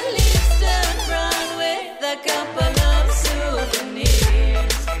when the leaves turned brown with a couple of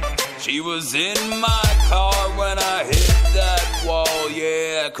souvenirs. She was in my car when I hit that wall,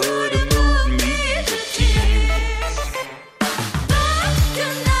 yeah, could have moved me to tears. But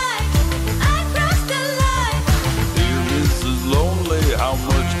tonight, I crossed the line. Dear Mrs. Lonely, how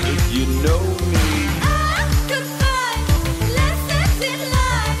much could you know me? I could find lessons in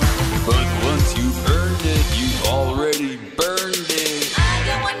life. But once you've earned it, you've already burned it. I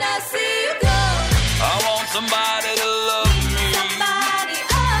don't wanna see you go. I want somebody to love me. Somebody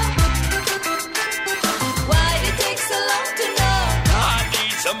up. Why it takes so long to know? I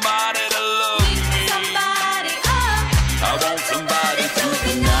need somebody to love me. Somebody up. I want somebody to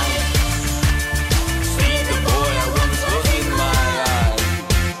be nice. See the boy I once was in my eyes.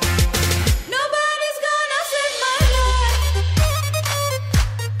 Nobody's gonna save my life.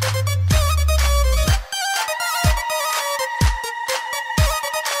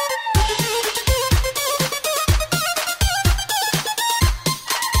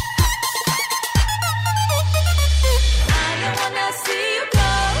 I don't wanna see you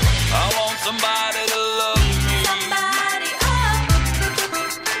go. I want somebody to love me. Somebody up.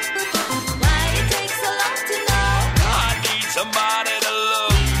 Why it takes so long to know? I need somebody to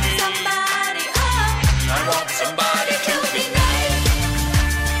love me. Somebody up. I want somebody to be nice.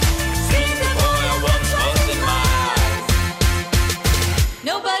 See the boy I once was in my eyes.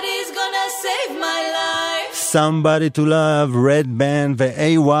 Nobody's gonna save my life. Somebody to love, רד בן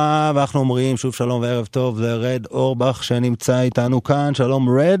ואיווה, ואנחנו אומרים שוב שלום וערב טוב לרד אורבך שנמצא איתנו כאן.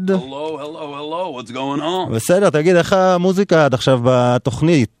 שלום רד. Hello, hello, hello. What's going on? בסדר, תגיד איך המוזיקה עד עכשיו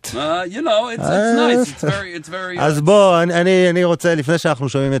בתוכנית? You know, it's nice. It's very. אז בוא, אני רוצה, לפני שאנחנו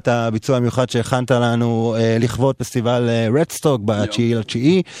שומעים את הביצוע המיוחד שהכנת לנו לכבוד פסטיבל רדסטוק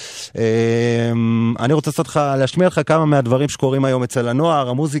ב9/9, אני רוצה להשמיע לך כמה מהדברים שקורים היום אצל הנוער,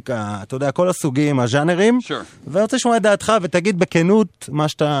 המוזיקה, אתה יודע, כל הסוגים, הז'אנרים, ואני רוצה לשמוע את דעתך ותגיד בכנות מה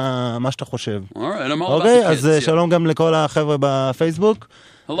שאתה חושב. אוקיי, אז שלום גם לכל החבר'ה בפייסבוק.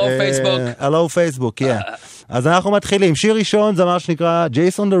 Hello Facebook. Hello Facebook, yeah. אז אנחנו מתחילים. שיר ראשון זה מה שנקרא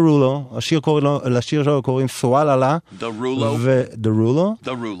ג'ייסון דרולו, לשיר שלו קוראים סוואללה. דרולו.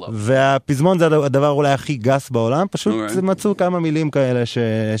 והפזמון זה הדבר אולי הכי גס בעולם, פשוט מצאו כמה מילים כאלה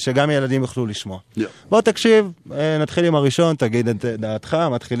שגם ילדים יוכלו לשמוע. בוא תקשיב, נתחיל עם הראשון, תגיד את דעתך,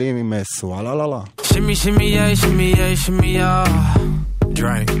 מתחילים עם סוואללה. שימי שימי יאי שימי יאי שימי יאי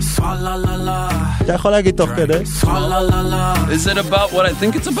drink swalala. אתה יכול להגיד תוך כדי? Swalala. Is it about what I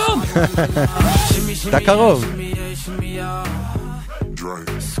think it's about? אתה קרוב.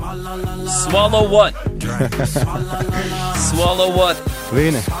 Swallow what? Swallow what?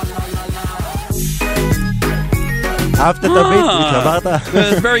 והנה. אהבת את הביט? התלברת?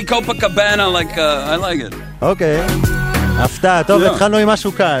 It's very Copacabana, like, I like it. אוקיי. הפתעה, טוב, התחלנו עם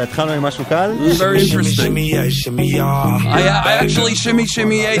משהו קל. Very interesting. I actually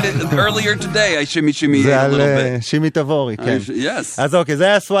shimmy-shimmy'd earlier today. I shimmy-shimmy'd a little זה bit. על שימי תבורי, כן. Yes. אז אוקיי, זה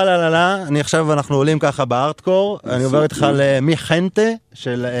היה סוואללה. אנחנו עולים ככה בארטקור. אני עובר איתך למי חנטה,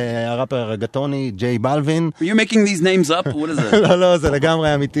 של הראפר הרגטוני, ג'יי בלווין. Are you making these names up? What is it? לא, זה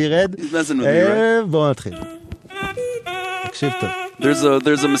לגמרי אמיתי רד. He's messing with me, right? בואו נתחיל. תקשיב טוב.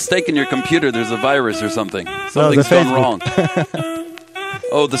 There's a mistake in your computer. There's a virus or something. Something's gone wrong.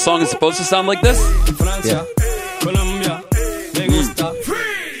 Oh, the song is supposed to sound like this? Francia, Colombia, me gusta.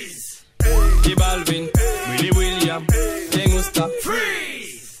 Freeze. J Balvin, Willy William, me gusta.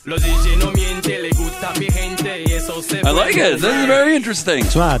 Freeze. Los DJ no mienten, le gusta mi gente y eso se. I like it. This is very interesting.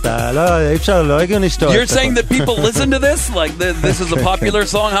 תשמע, אתה אי אפשר, לא הגיוני שטוב. You're saying that people listen to this? Like this is a popular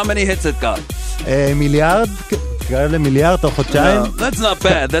song? How many hits it got? מיליארד? קרב למיליארד תוך חודשיים? That's not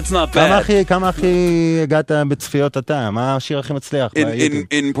bad, that's not bad. כמה הכי הגעת בצפיות אתה? מה השיר הכי מצליח?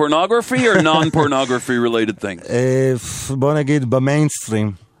 In pornography or non-pornography related things? בוא נגיד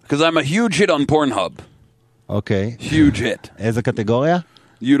במיינסטרים. Because I'm a huge hit on Pornhub. אוקיי. Huge hit. איזה קטגוריה?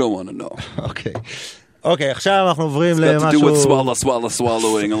 You don't want to know. אוקיי, עכשיו אנחנו עוברים למשהו... It's got to do with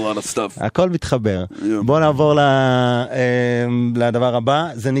swallowing, a lot of stuff. הכל מתחבר. בוא נעבור לדבר הבא.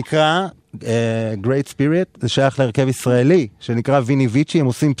 זה נקרא Great Spirit, זה שייך להרכב ישראלי, שנקרא ויני ויצ'י, הם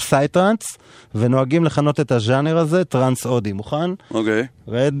עושים פסייטרנס, ונוהגים לכנות את הז'אנר הזה טרנס אודי. מוכן? אוקיי.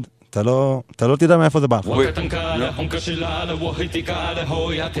 רד, אתה לא תדע מאיפה זה בא. This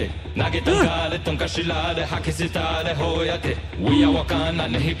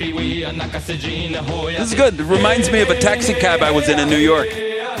is good. It reminds me of a taxi cab I was in New York.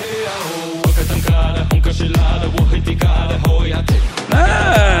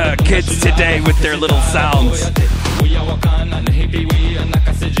 Kids today with their little sounds.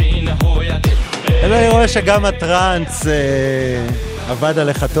 אני רואה שגם הטרנס עבד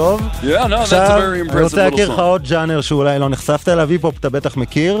עליך טוב. עכשיו אני רוצה להכיר לך עוד ג'אנר שאולי לא נחשפת אליו, היפ-הופ אתה בטח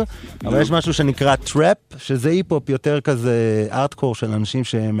מכיר, אבל יש משהו שנקרא טראפ, שזה היפ-הופ יותר כזה ארטקור של אנשים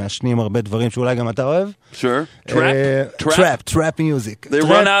שמעשנים הרבה דברים שאולי גם אתה אוהב. Sure. Trap music. They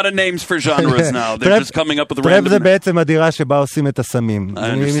run out of names for genres now. They're just coming up with random... טראפ זה בעצם הדירה שבה עושים את הסמים.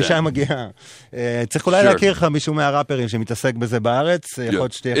 משם מגיע. צריך אולי להכיר לך מישהו מהראפרים שמתעסק בזה בארץ, יכול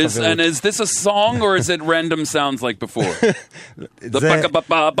להיות שתהיה חברות. And is this a song or is it random sounds like before?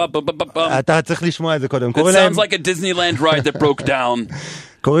 אתה צריך לשמוע את זה קודם. It sounds like a Disneyland ride that broke down.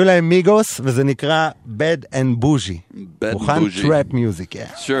 קוראים להם מיגוס, וזה נקרא Bad and Bougie. מוכן? טראפ מיוזיק,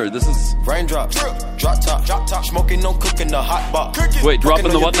 Sure, this is... Raindrops, drop top, smoking, no cooking the hot pot. Wait,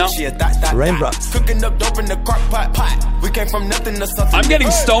 dropping the what now? Raindrops. Cooking up dope in the crock pot. We came from nothing to something. I'm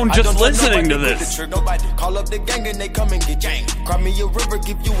getting stoned just listening to this. Call up the gang and they come and get gang. Cry me a river,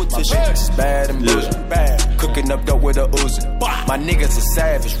 give you a tissue. It's bad and bougie, bad. Cooking up dope with a Uzi. My niggas are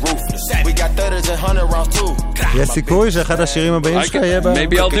savage, ruthless. We got 30s and 100 rounds too. יש סיכוי שאחד השירים הבאים שלך יהיה בה...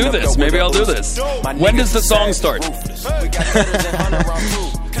 Maybe I'll do this. Maybe I'll do this. When does the song start?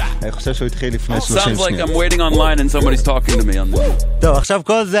 אני חושב שהוא התחיל לפני 30 Sounds like שניות. I'm waiting online and somebody's talking to me on this. טוב, עכשיו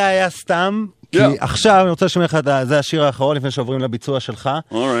כל זה היה סתם, כי עכשיו אני רוצה לשמוע לך, זה השיר האחרון לפני שעוברים לביצוע שלך.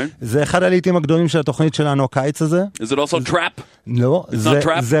 זה אחד הלעיתים הגדולים של התוכנית שלנו, הקיץ הזה. Is it also trap? לא,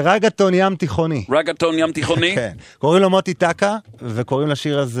 זה רגטון ים תיכוני. רגטון ים תיכוני? כן. קוראים לו מוטי טקה, וקוראים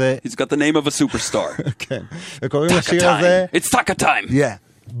לשיר הזה... He's got the name of a superstar. כן. וקוראים לשיר הזה... It's Taka time. Yeah.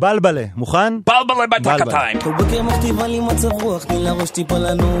 בלבלה, מוכן? בלבלה בטקה טיים. כל בוקר מכתיבה לי מצב רוח, תני לראש טיפה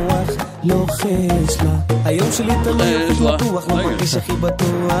לנוח, לוחש לה. היום שלי תלוי הכי בטוח, לא מרגיש הכי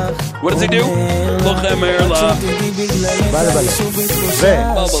בטוח. What does he do? לוחמר לה. בלבלה.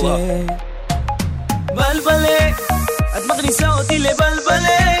 בלבלה, את מכניסה אותי לבלבלה,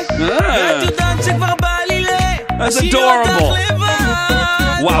 ואת יודעת שכבר בא לי That's adorable.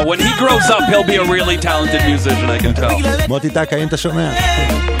 Wow, when he grows up, he'll be a really talented musician, I can tell. מוטי טקה, אם אתה שומע.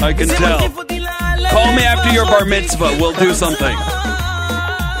 I can tell. Call me after your bar mitzvah, we'll do something.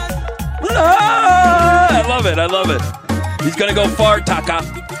 I love it, I love it. He's gonna go far, Taka.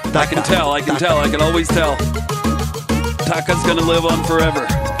 I can tell, I can always tell. Taka's gonna live on forever.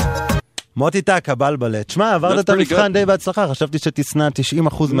 מוטי טקה, בלבלה. תשמע, עברת את המבחן די בהצלחה, חשבתי שתסנע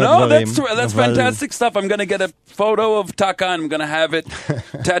 90% מהדברים. No, that's fantastic stuff. I'm going to get a photo of Taka and I'm going to have it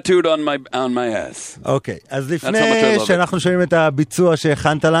tattooed on my ass. אוקיי, אז לפני שאנחנו שומעים את הביצוע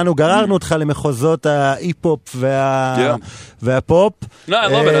שהכנת לנו, גררנו אותך למחוזות ההיפ-הופ והפופ. No, I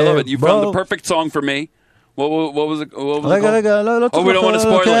love it. You found the perfect song for me. What was it? רגע, לא צריך. Oh, we don't want to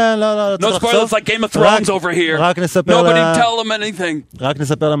spoil it. No spoilers like Game of Thrones over here. Nobody tell them anything. רק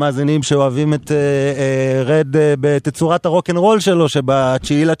נספר למאזינים שאוהבים את רד בתצורת הרוק'נ'רול שלו,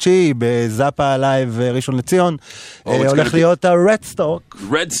 שב9/9 בזאפה לייב ראשון לציון, הולך להיות ה-Red Stock.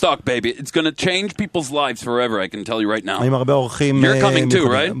 Red Stock, baby. It's going to change people's lives forever, I can tell you right now. עם הרבה אורחים. You're coming too,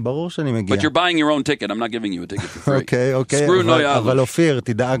 right? ברור שאני מגיע. But you're buying your own ticket. I'm not giving you a ticket for free. אוקיי. Screw Noya. אבל אופיר,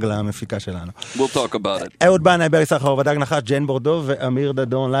 תדאג למפיקה שלנו. We'll talk about it. אהוד בנאי, ברי סחר, ודג נחש, ג'ן בורדו ואמיר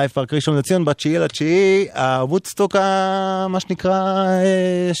דדון, לייב פארק ראשון לציון, ב9/9, הוודסטוק, מה שנקרא,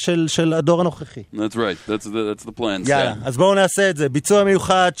 של הדור הנוכחי. That's right, that's the plan. יאללה, אז בואו נעשה את זה. ביצוע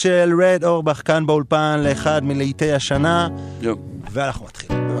מיוחד של רד אורבך כאן באולפן, לאחד מלעיתי השנה, ואנחנו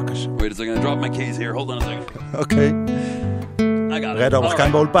מתחילים, בבקשה. Wait a second, I dropped my keys here, hold on a second. אוקיי. רד אורבך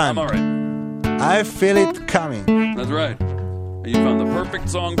כאן באולפן. I'm alright. I feel it coming. That's right. You found the perfect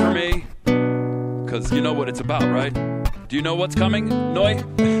song for me. Because you know what it's about, right? Do you know what's coming, Noi?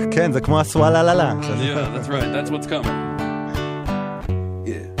 כן, זה כמו הסואלה ללה. Yeah, that's right. That's what's coming.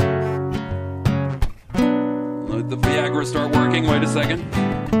 Yeah. Let the Viagra start working. Wait a second.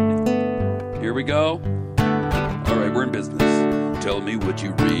 Here we go. All right, we're in business. Tell me what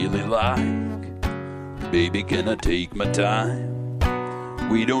you really like. Baby, can I take my time?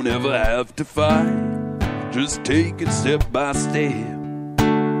 We don't ever have to fight. Just take it step by step.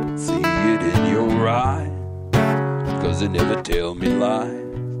 See it in your eyes, 'cause it never tell me lies.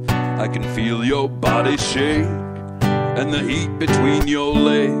 I can feel your body shake and the heat between your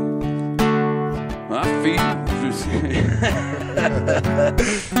legs. My feet.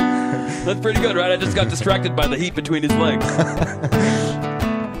 That's pretty good, right? I just got distracted by the heat between his legs.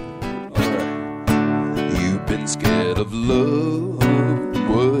 All right. You've been scared of love,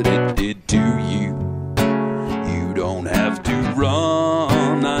 what it did to you. You don't have to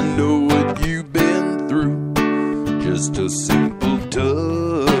run. I know what you've been through. Just a simple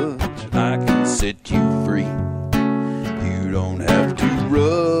touch, I can set you free.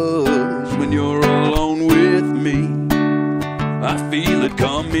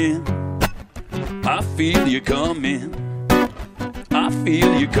 you coming. I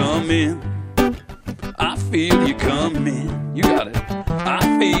feel you coming. I feel you coming. You got it. I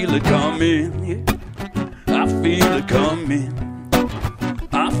feel it coming. Yeah. I feel it coming.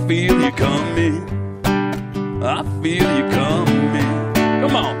 I feel you coming. I feel you coming.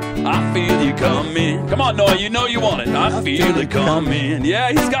 Come on. I feel you coming. Come on, Noah, you know you want it. I feel it coming. Yeah,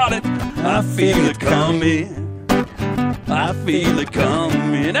 he's got it. I feel it coming. I feel it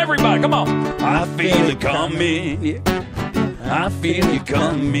coming. Everybody, come on. I feel it coming. Yeah. I feel you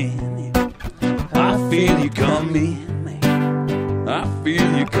coming. I feel you coming. I feel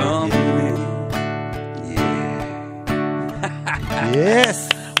you coming. Yeah. Yes.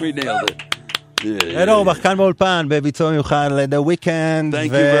 We nailed it. רד אורבך כאן באולפן בביצוע מיוחד ל-The Weeknd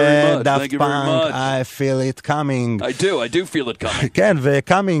ו-Daft Punk I feel it coming. I do feel it coming. כן,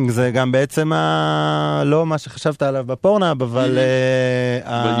 ו-coming זה גם בעצם לא מה שחשבת עליו בפורנאב, אבל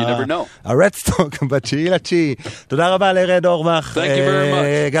you never know. הרדסטוק ב9/9. תודה רבה לרד אורבך.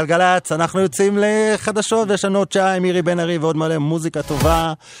 גלגלץ, אנחנו יוצאים לחדשות ויש לנו עוד שעה עם מירי בן ארי ועוד מלא מוזיקה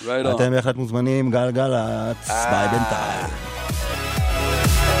טובה. אתם בהחלט מוזמנים. גלגלץ, ביי בינתיים.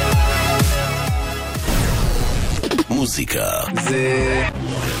 מוזיקה זה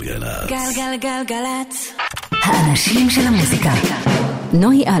גלגלצ. גלגלגלגלצ. האנשים של המוזיקה.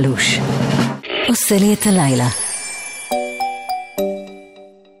 נוי אלוש עושה לי את הלילה.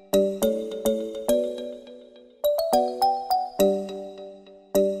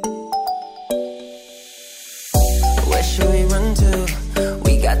 Where should we run to?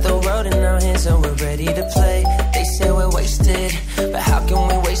 We got the road in our hands and we're ready to play. They say we're wasted, but how can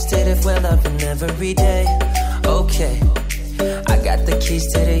we waste it if we're loving every day? Okay, I got the keys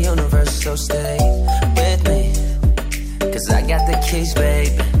to the universe, so stay with me, 'cause I got the keys,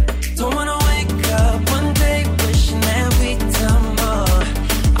 babe. Don't wanna wake up one day wishing that we'd done more.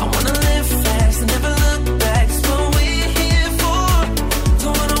 I wanna live fast and never look back, it's what we're here for.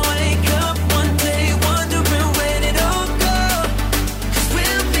 Don't wanna wake up one day wondering where did it all go, 'cause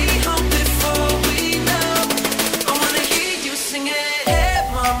we'll be home before we know. I wanna hear you sing it. Hey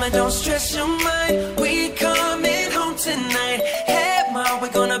mama, don't stress your mind, we coming home tonight. Hey mom,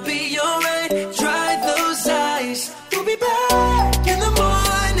 we're gonna be alright. Dry those eyes, we'll be back in the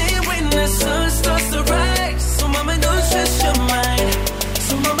morning when the sun starts to rise. So mama, don't stress your mind.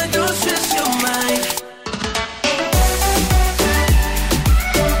 So mama, don't stress your mind.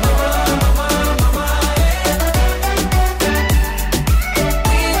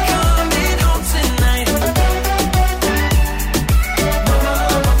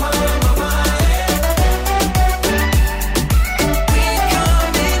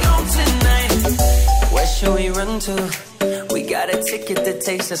 We got a ticket that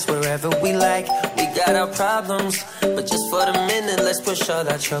takes us wherever we like. We got our problems, but just for the minute, let's push all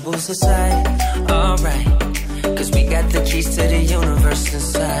our troubles aside. Alright, 'cause we got the keys to the universe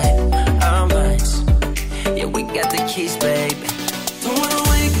inside our minds. Yeah, we got the keys, baby. Don't wanna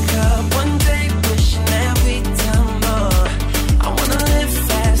wake up one day wishing that we'd done more. I wanna live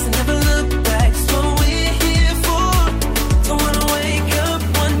fast and never look back, it's what we're here for. Don't wanna wake up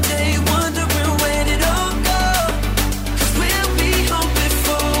one day wondering where did it all go.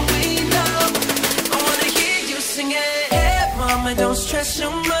 Don't stress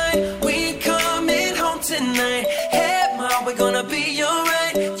your mind, we coming home tonight. Hey mom, we're gonna be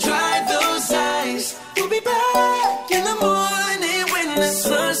alright. Dry those eyes, we'll be back in the morning when the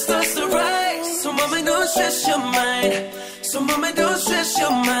sun starts to rise. So mama, don't stress your mind. So mama, don't stress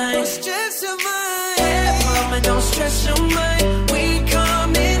your mind. Don't stress your mind. Hey mama, don't stress your mind. We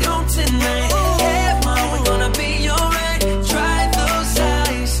coming home tonight. Hey mom, we're gonna be alright. Dry those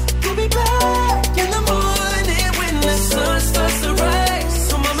eyes, we'll be back in the morning when the sun starts to rise.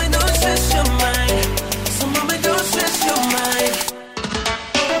 So mama, don't stress your mind. So mama, don't stress your mind.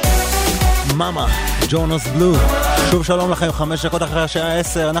 מאמה, ג'ונס בלו. שוב שלום לכם, 5 דקות אחרי השעה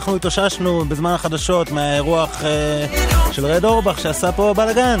 10. אנחנו התאוששנו בזמן החדשות מהאירוח של רד אורבך שעשה פה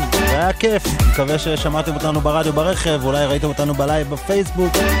בלגן. זה היה כיף. מקווה ששמעתם אותנו ברדיו ברכב, אולי ראיתם אותנו בלייב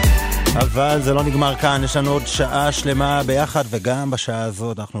בפייסבוק. אבל זה לא נגמר כאן, יש לנו עוד שעה שלמה ביחד, וגם בשעה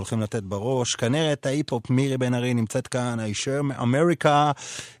הזאת אנחנו הולכים לתת בראש. כנראה את ההיפ-הופ מירי בן ארי נמצאת כאן, הישר מאמריקה,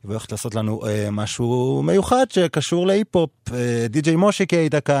 והולכת לעשות לנו משהו מיוחד שקשור להיפ-הופ. די.ג'יי מושיק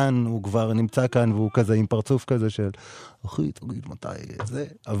הייתה כאן, הוא כבר נמצא כאן, והוא כזה עם פרצוף כזה של אחי, תגיד מתי זה,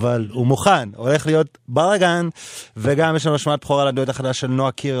 אבל הוא מוכן, הולך להיות בלגן, וגם יש לנו שמעת בחורה לדואט החדש של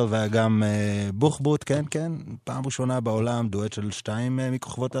נועה קירל, וגם בוחבוט, כן, כן, פעם ראשונה בעולם, דואט של 2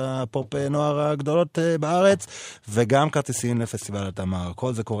 מכוכבות הפופ נוער הגדולות בארץ, וגם כרטיסים לפסטיבל התמר.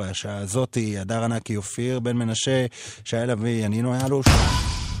 כל זה קורה השעה הזאתי, הדר ענקי, אופיר בן מנשה, שי לוי, אני נוי אלוש.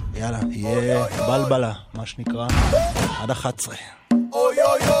 יאללה, יהיה בלבלה, מה שנקרא, עד 11. אוי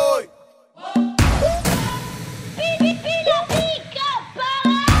אוי אוי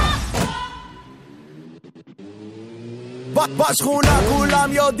בשכונה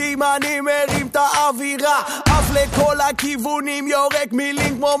כולם יודעים אני מרים את האווירה אף לכל הכיוונים יורק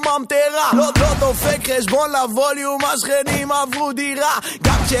מילים כמו ממטרה לא דופק חשבון לווליום השכנים עברו דירה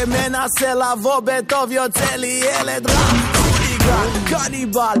גם כשמנסה לבוא בטוב יוצא לי ילד רע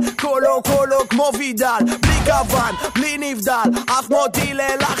קניבל, קולו כמו וידל בלי כוון, בלי נבדל אף מותי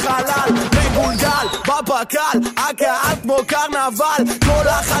ליל החלל מגולגל, בפקל הקהל כמו קרנבל כל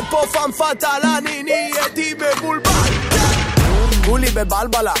אחד פה פמפטל אני נהייתי מבולבל כולי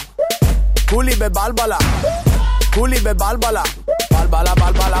בבלבלה כולי בבלבלה כולי בבלבלה בלבלה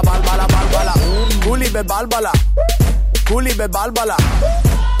בלבלה בלבלה בלבלה כולי בבלבלה כולי בבלבלה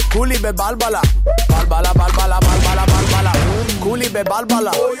כולי בבלבלה בלבלה בלבלה בלבלה בלבלה כולי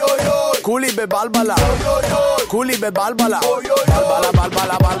בבלבלה כולי בבלבלה כולי בבלבלה בלבלה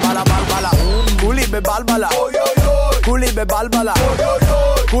בלבלה בלבלה בלבלה כולי בבלבלה כולי בבלבלה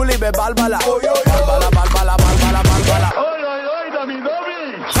כולי בבלבלה בלבלה בלבלה בלבלה בלבלה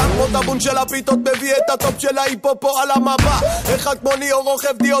כמו טבון של הפיתות מביא את הטופ של ההיפופו על המבא אחד כמו ניאו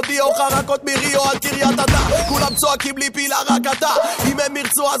רוכב דיו חרקות מיריו על קריית אתא כולם צועקים לי פילה רק אתה אם הם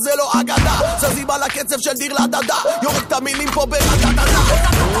ירצו אז זה לא אגדה זזים על הקצב של דיר לדדה יורק את המילים פה ברטטטה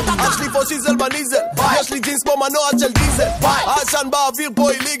יש לי פה שיזל בניזל יש לי ג'ינס פה מנוע של דיזל העשן באוויר פה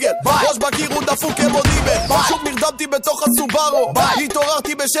איליגל ראש בקיר הוא דפוק כמו דיבל שוב נרדמתי בתוך הסובארו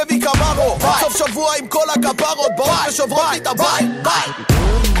התעוררתי בשבי קמארו סוף שבוע עם כל הכפרות באות ושוברות לי את הבית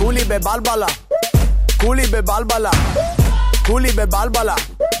כולי בבלבלה כולי בבלבלה כולי בבלבלה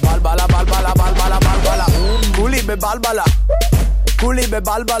בלבלה בלבלה בלבלה בלבלה כולי בבלבלה כולי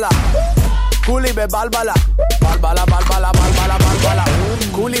בבלבלה כולי בבלבלה בלבלה בלבלה בלבלה בלבלה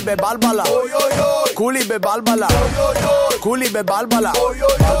כולי בבלבלה כולי בבלבלה כולי בבלבלה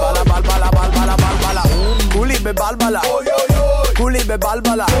בלבלה בלבלה בלבלה בלבלה כולי בבלבלה כולי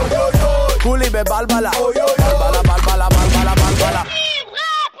בבלבלה כולי בבלבלה בלבלה בלבלה בלבלה בלבלה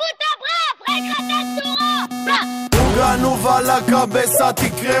גנוב על הקבסה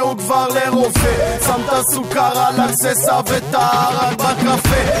תקראו כבר לרופא שם את הסוכר על הקססה וטהרן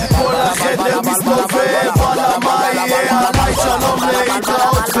בקפה כל החדר מסתובב וואלה מה יהיה עליי שלום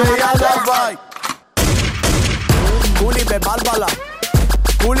להתראות ויאללה ביי כולי בבלבלה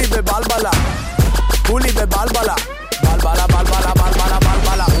כולי בבלבלה כולי בבלבלה בלבלה בלבלה בלבלה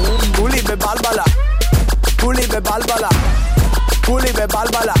בלבלה כולי בבלבלה כולי בבלבלה כולי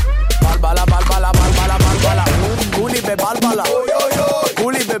בבלבלה בלבלה בלבלה בלבלה בלבלה כולי בבלבלה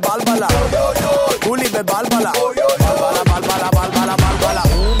כולי בבלבלה כולי בבלבלה בלבלה בלבלה בלבלה בלבלה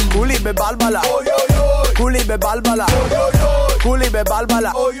כולי בבלבלה כולי בבלבלה כולי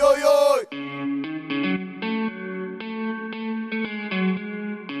בבלבלה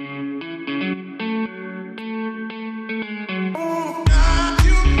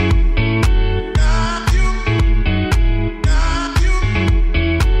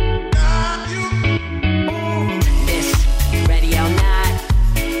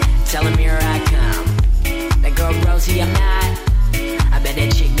I'm not, I bet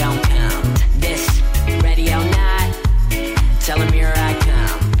that chick gon' come. This radio not, tell him here I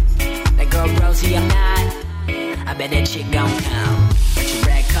come. That girl Rosie, I'm not, I bet that chick gon' come. Bunch of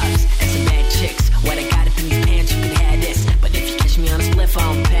red cups and some bad chicks. What I got up in these pants, you can have this. But if you catch me on a spliff,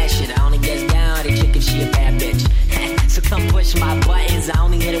 I don't pass shit. I only guess down the chick if she a bad bitch. So come push my buttons, I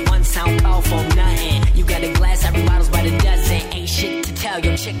only hit it once, I don't call for nothing. You got a glass, every bottle's by the dozen. Ain't shit to tell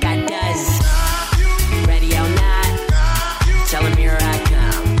your chick I does. Radio not, tell him here I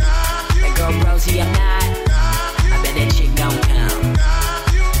come. That girl Rosie, I'm not, I bet that chick gon' come.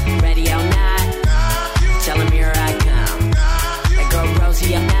 Ready or not, tell him here I come. That girl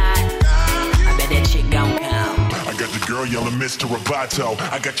Rosie, I'm not, I bet that chick gon' come. I got your girl yelling Mr. Roboto.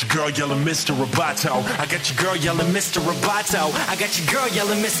 I got your girl yelling Mr. Roboto. I got your girl yelling Mr. Roboto. I got your girl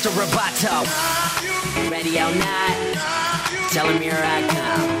yelling Mr. Roboto. Ready or not, tell him here I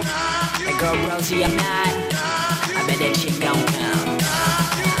come. That girl Rosie, I'm not, I bet that chick gon' come.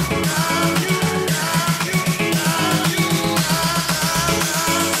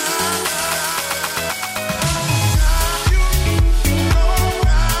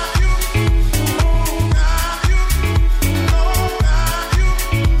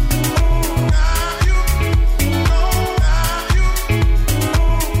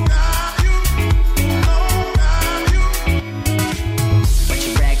 Bunch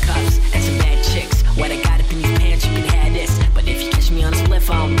of red cups and some bad chicks. What I got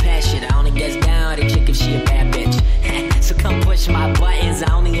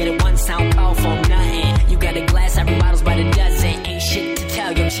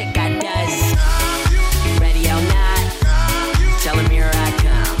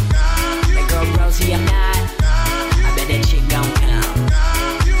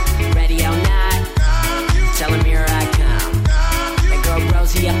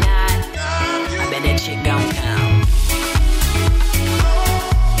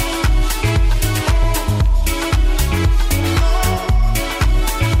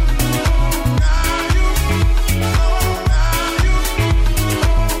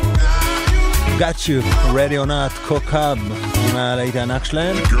Got You, Ready or Not, קוקאב, עם הלהיט הענק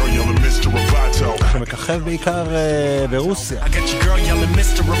שלהם, שמככב בעיקר ברוסיה.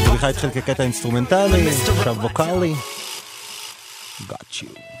 הוא בכלל התחיל כקטע אינסטרומנטלי, עכשיו ווקלי. Got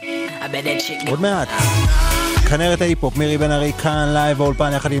You. עוד מעט, כנרת ההיפ-הופ, מירי בן-ארי כאן לייב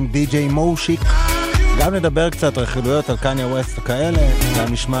באולפן יחד עם די-ג'יי מושיק. גם נדבר קצת רכילויות על קניה ווסט וכאלה,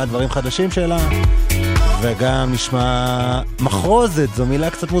 גם נשמע דברים חדשים שלה, וגם נשמע מחרוזת, זו מילה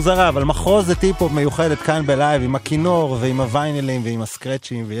קצת מוזרה, אבל מחרוזת היפ-הופ מיוחדת כאן בלייב, עם הכינור ועם הוויינילים ועם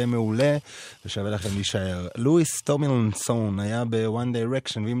הסקרצ'ים, ויהיה מעולה, ושווה לכם להישאר. לואיס טומילנסון היה ב-One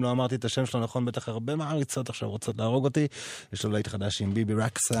Direction, ואם לא אמרתי את השם שלו נכון, בטח הרבה מעריצות עכשיו רוצות להרוג אותי. יש לו להיט חדש עם ביבי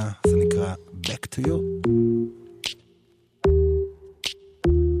רקסה, זה נקרא Back to You.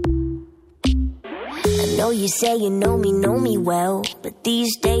 I know you say you know me well, but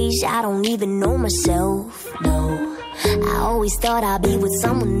these days I don't even know myself, no. I always thought I'd be with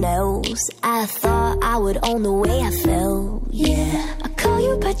someone else. I thought I would own the way I felt, yeah. I call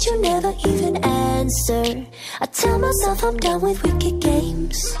you but you never even answer. I tell myself I'm done with wicked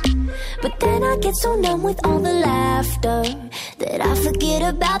games, but then I get so numb with all the laughter that I forget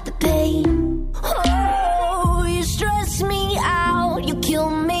about the pain. Oh, you stress me out, you kill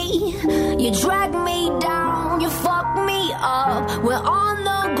me, you drag me down, you fuck me up. We're on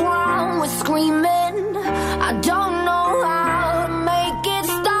the ground, we're screaming. I don't know how to make it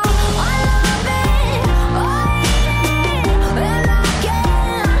stop. I love it, I hate it, and I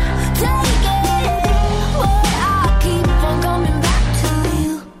can't take it, but I keep on coming back to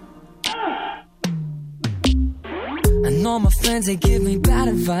you. I know my friends, they give me bad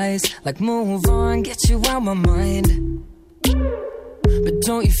advice, like move on, get you out my mind. But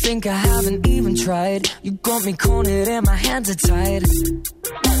don't you think I haven't even tried? You got me cornered and my hands are tied.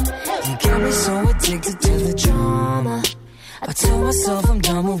 You got me so addicted to the drama. I tell myself I'm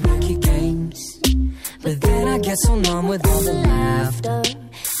done with wicked games, but then I get so numb with all the laughter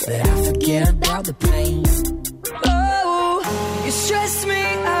that I forget about the pain. Oh, you stress me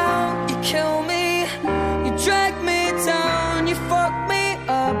out, you kill me, you drag me down, you fuck me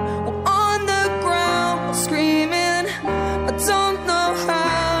up. We're on the ground, we're screaming. I don't know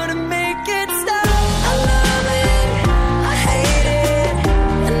how to make it stop. I love it, I hate it,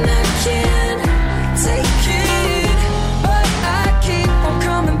 and I can't take it, but I keep on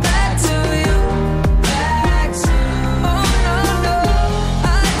coming back to you. Back to you. Oh no, no,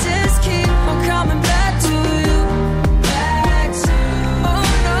 I just keep on coming back to you. Back to you. Oh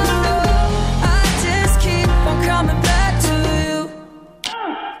no, no, I just keep on coming back to you.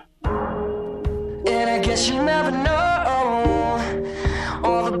 And I guess you never know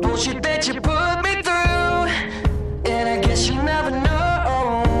all the bullshit that you put me through. And I guess you never know,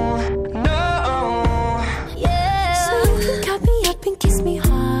 no. yeah. So you can cut me up and kiss me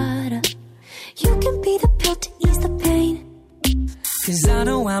harder. You can be the pill to ease the pain. 'Cause I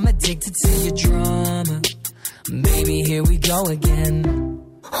know I'm addicted to your drama. Baby, here we go again.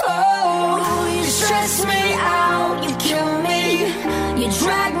 Oh, you stress me out, you kill me, you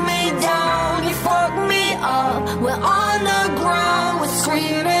drag me down, you fuck me up. We're on the ground, we're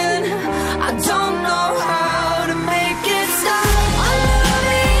screaming. I don't know how to make it stop. I love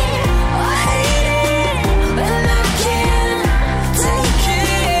it, I hate it, and I can't take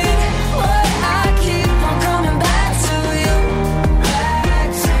it, but I keep on coming back to you. Back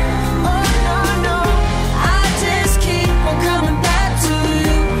to you. Oh no, no, I just keep on coming back to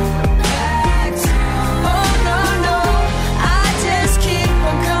you. Back to you. Oh no, no, I just keep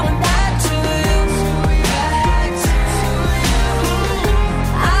on coming back to you. Back to you.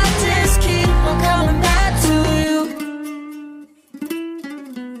 I just keep on coming back to you.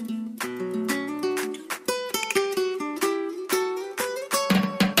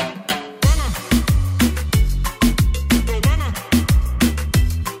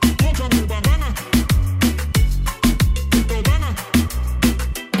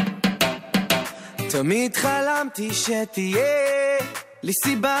 תמיד חלמתי שתהיה לי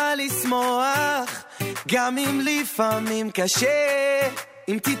סיבה לשמוח, גם אם לפעמים קשה,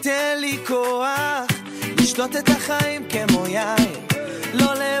 אם תיתן לי כוח לשתות את החיים כמו יין,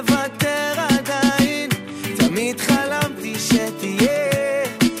 לא לוותר עדיין. תמיד חלמתי שתהיה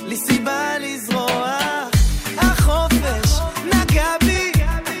לי סיבה לזרוח, החופש נגע בי,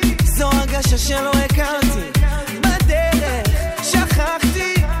 זו הרגשה שלא הכרתי, בדרך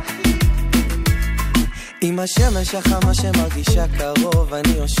שכחתי. עם השמש החמה שמרגישה קרוב,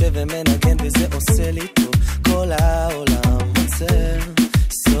 אני יושב ומנגן וזה עושה לי טוב, כל העולם עוצר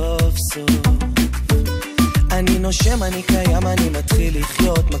סוף סוף. אני נושם, אני קיים, אני מתחיל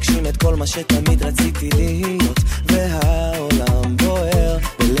לחיות, מגשים את כל מה שתמיד רציתי להיות, והעולם בוער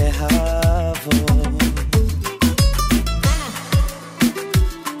בלהבות.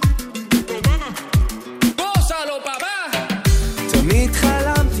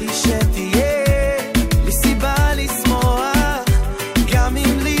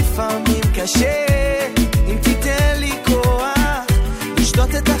 קשה אם תיתן לי כוח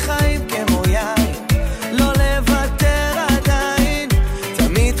לשתות את החיים כמו יין לא לוותר עדיין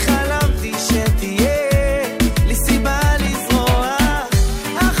תמיד חלמתי שתהיה לי סיבה לזרוח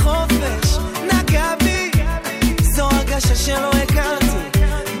החופש נגע בי זו הרגשה שלא הכרתי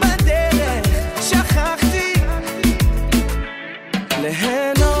בדרך שכחתי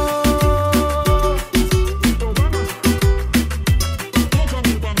להנות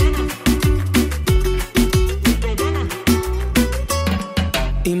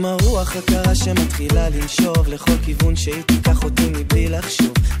עם הרוח הקרה שמתחילה לנשוב לכל כיוון שהיא תיקח אותי מבלי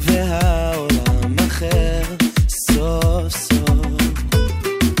לחשוב והעולם אחר סוף סוף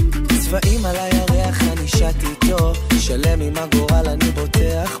צבעים על הירח אני שט איתו שלם עם הגורל אני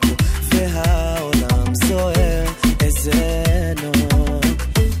בוטח בו והעולם זוהר איזה נור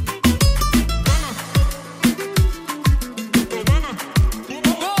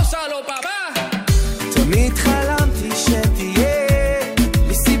תמיד חלמתי שתהיה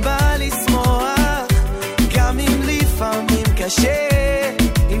לי סיבה לשמוח גם אם לפעמים קשה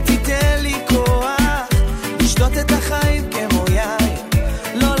אם תיתן לי כוח לשתות את החיים כמו יין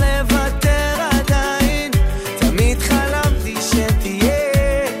לא לוותר עדיין תמיד חלמתי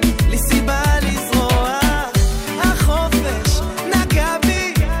שתהיה לי סיבה לזרוח החופש נגע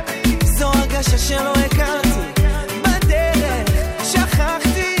בי זו הרגשה שלא הכרתי בדרך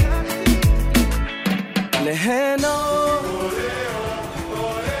שכחתי להנות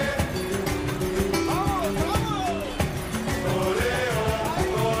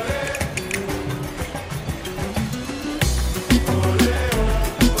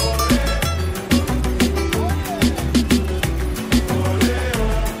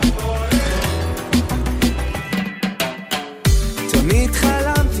תמיד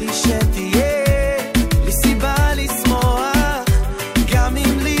חלמתי שתהיה לי סיבה לשמוח גם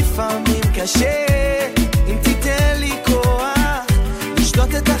אם לפעמים קשה אם תיתן לי כוח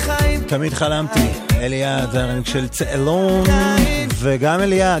לשתות את החיים תמיד חלמתי אליעד, זה הרמיק של צאלון וגם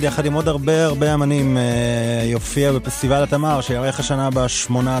אליעד יחד עם עוד הרבה אמנים יופיע בפסטיבל התמר שיערך השנה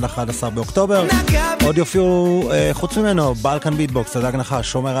ב8 עד 11 באוקטובר עוד יופיעו חוץ ממנו בלקן ביטבוקס, הדג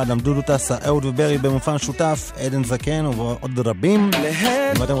נחש, שומר אדם, דודו טסה, אהוד וברי במופע משותף, עדן זקן ועוד רבים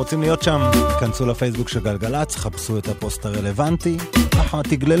אם אתם רוצים להיות שם כנסו לפייסבוק של גלגלץ, חפשו את הפוסט הרלוונטי ככה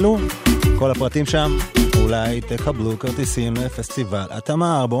תגללו כל הפרטים שם אולי תקבלו כרטיסים לפסטיבל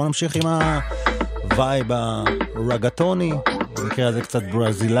התמר בואו נמשיך עם הווייב הרגטוני במקרה הזה קצת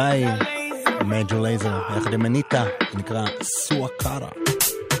ברזילאי מג'ור לייזר יחד עם מניטה נקרא סואה קארה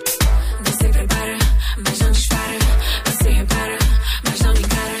Você prepara, mas não dispara. Você repara, mas não me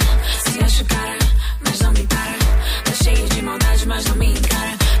encara. Se acha cara, mas não me para. Tá cheio de maldade, mas não me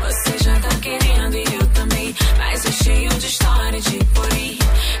encara. Você já tá querendo e eu também. Mas é cheio de história de porém.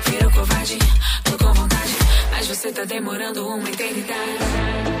 Virou covarde, tô com vontade. Mas você tá demorando uma eternidade.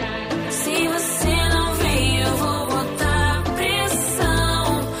 Se você não vem, eu vou botar pressão.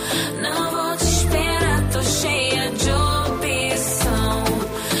 Não vou te esperar, tô cheia de opção.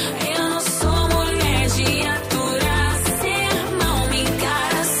 Eu não sou mulher de aturar sermão. Me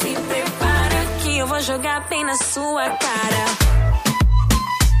encara, se prepara que eu vou jogar bem na sua cara.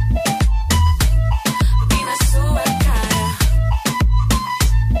 Bem na sua cara.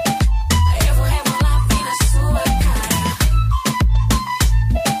 Eu vou rebolar bem na sua cara.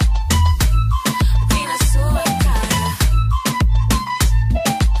 Bem na sua cara.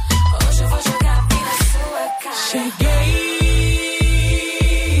 Hoje eu vou jogar bem na sua cara.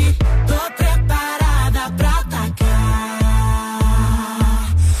 Cheguei, tô preparada pra atacar.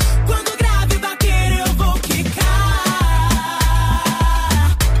 Quando o grave bater eu vou quicar.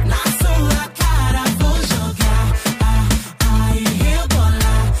 Na sua cara vou jogar, e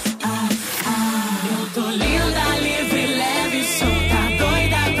rebolar. Eu tô linda, livre, leve, solta,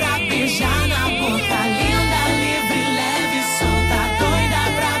 doida pra beijar na boca. Linda, livre, leve, solta, doida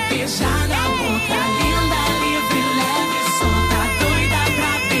pra beijar na boca. Linda, livre, leve, solta, doida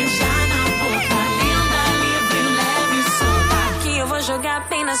pra beijar na boca. Linda, livre, leve, solta. Que eu vou jogar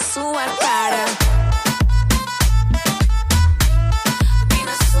bem na sua cara. Bem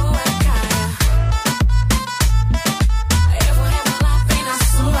na sua cara. Eu vou rebolar bem na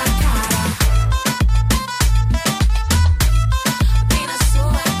sua cara. Bem na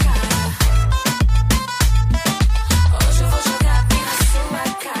sua cara. Hoje eu vou jogar bem na sua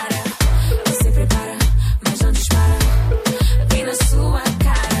cara. Você prepara, mas não dispara. Bem na sua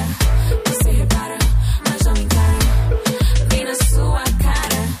cara. Você repara, mas não me encara. Bem na sua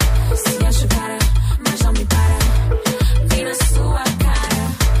cara. Se acha cara, mas não me para. Bem na sua cara.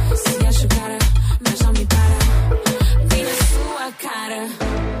 Se acha cara, mas não me para. Bem na sua cara.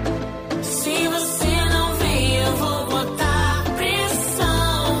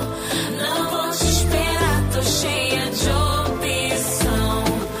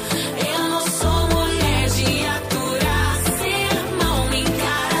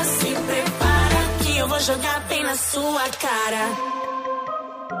 jogar bem na sua cara.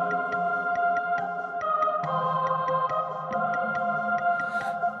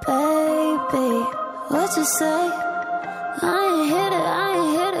 Baby, what you say? I ain't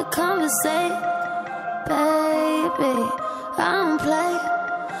here to conversate. Baby, I don't play.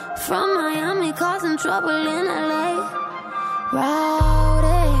 From Miami, causing trouble in LA.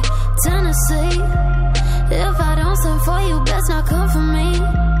 Rowdy, Tennessee. If I don't send for you, best not come for me.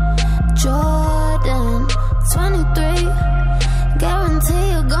 Jordan, 23. Guarantee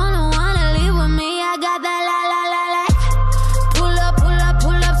you're gonna wanna leave with me. I got that la la la la. Pull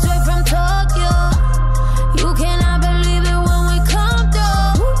up straight from Tokyo. You cannot believe it when we come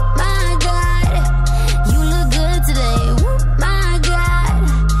through. My God, you look good today. My God,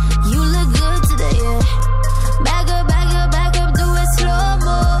 you look good today. Yeah. Back up, do it slow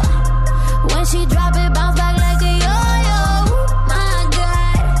mo. When she drop it, bounce back like a yo-yo. My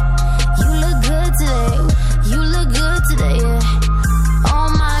God, you look good today. You look good today. Yeah. Oh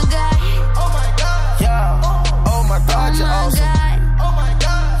my God. Oh my God. Yeah. Oh my God, you're awesome. Oh my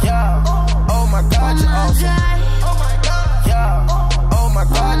God. Yeah. Oh my God, you're awesome. Oh my God. Yeah. Oh my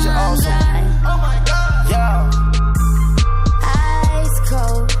God, you're awesome. Oh my God. Yeah. Ice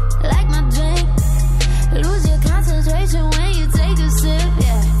cold, like my drink. Lose your concentration when you take a sip.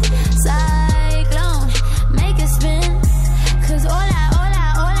 Yeah. Cyclone, make it spin. 'Cause all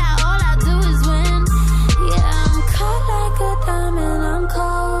I do is win. Yeah, I'm caught like a diamond, I'm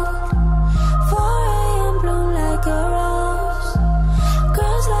cold. 4 a.m. bloom like a rose.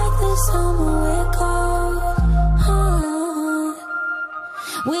 Girls like the summer we're cold.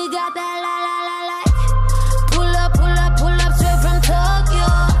 We got that la la la la. Pull up straight from Tokyo.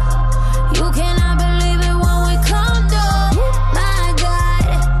 You cannot believe it when we come through. My God,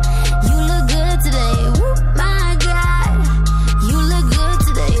 you look good today. My God, you look good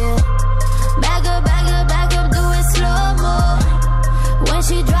today. Yeah. Back up, do it slow mo. When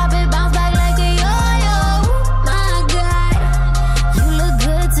she drop it, bounce back like a yo-yo. My God, you look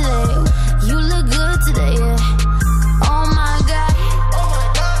good today. You look good today. Yeah. Oh my God. Oh my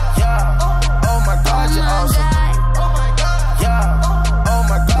God. Yeah. Oh my God, you're awesome. Oh my God. Yeah. Oh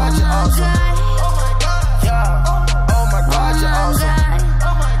my God, you're awesome. Oh my God. Yeah. Oh my God, you're awesome.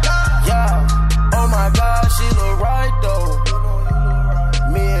 Oh my God. Yeah. Oh my God, she look right though.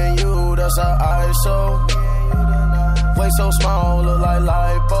 Me and you, that's our ISO. Way so small, look like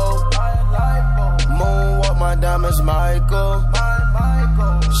lipo. Moonwalk, my diamonds, Michael.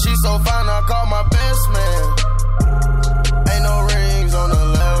 She so fine, I call my best man. Ain't no rings on the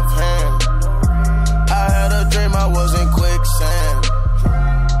left hand. I had a dream I was in quicksand.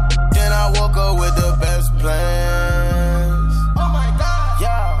 Then I woke up with the best plans. Oh my God.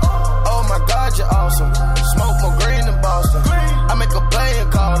 Yeah. Oh my God, you're awesome. Smoke more green than Boston. I make a play and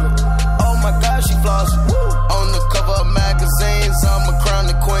call it. Oh my God, she flossing. On the cover of magazines, I'm a crown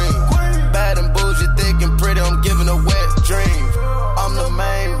the queen. Bad and bougie, thick and pretty, I'm giving a wet dream. I'm the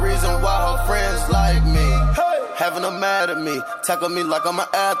main reason why her friends like me. Having them mad at me, tackle me like I'm an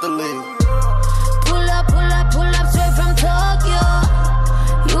athlete. Pull up straight from Tokyo.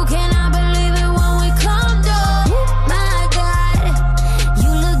 You cannot believe it when we come through. My God,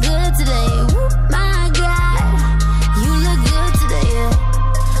 you look good today. My God, you look good today. Yeah.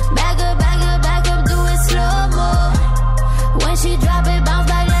 Back up, do it slow mo. When she drop it, bounce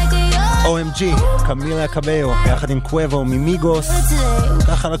back like a yo. OMG, קמילה קבאו, יחד עם קוואבו ממיגוס.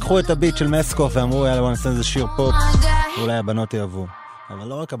 ככה לקחו את הביט של מסקוף ואמרו, יאללה, בוא נעשה איזה שיר פופ. אולי הבנות יאהבו. אבל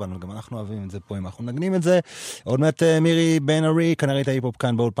לא רק הבנות, גם אנחנו אוהבים את זה פה, אם אנחנו נגנים את זה. עוד מעט מירי בן-ארי, כנראה את ההיפ-הופ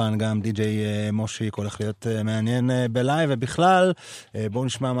כאן באולפן, גם די.ג'יי מושיק, הולך להיות מעניין בלייב, ובכלל, בואו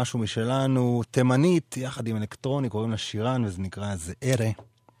נשמע משהו משלנו, תימנית, יחד עם אלקטרוני, קוראים לה שירן, וזה נקרא זערה,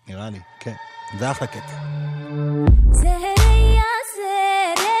 נראה לי, כן, זה אחלה קטע. זערה יא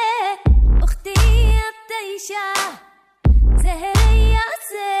זערה, אוכתי التيشة زهرة يا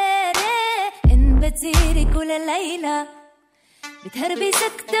زهرة إن بتصيري كل ليلة بتهربي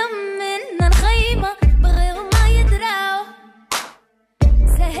سكتة من الخيمة بغير ما يدرعوا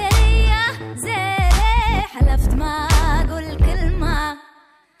زهرة يا زهرة حلفت ما أقول كلمة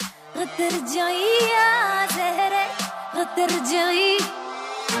غد ترجعي يا زهرة غد ترجعي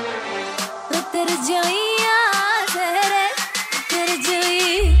غد ترجعي يا زهرة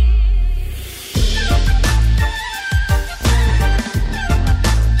ترجعي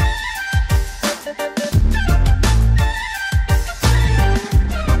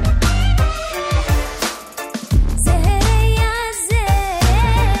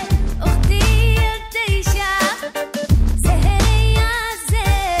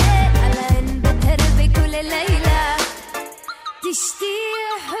تشتي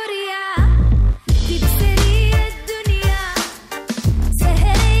حرية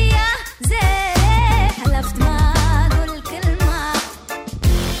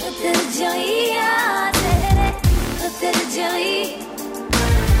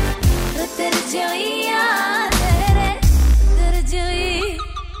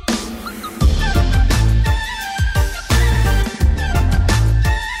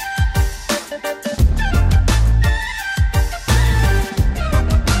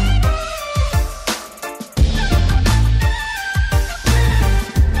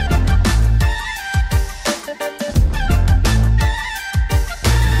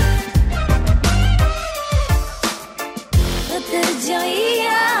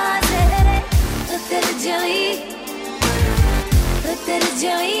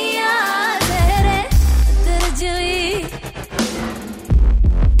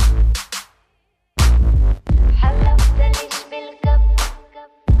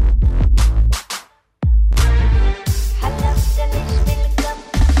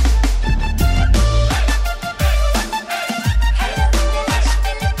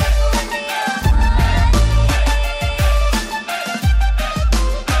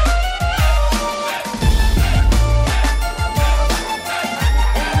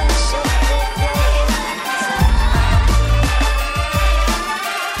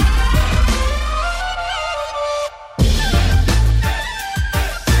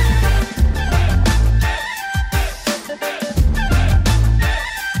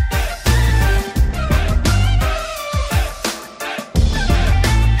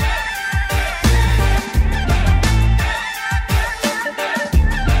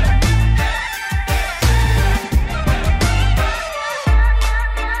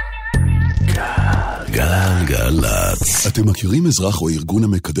אתם מכירים אזרח או ארגון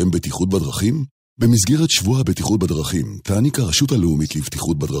המקדם בטיחות בדרכים? במסגרת שבוע הבטיחות בדרכים, תעניק הרשות הלאומית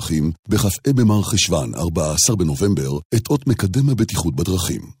לבטיחות בדרכים, בכ"ה במרחשוון, 14 בנובמבר, את אות מקדם הבטיחות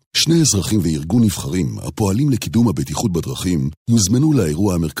בדרכים. שני אזרחים וארגון נבחרים, הפועלים לקידום הבטיחות בדרכים, יוזמנו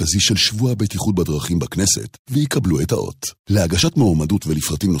לאירוע המרכזי של שבוע הבטיחות בדרכים בכנסת, ויקבלו את האות. להגשת מועמדות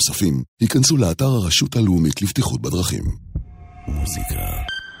ולפרטים נוספים, ייכנסו לאתר הרשות הלאומית לבטיחות בדרכים. מוזיקה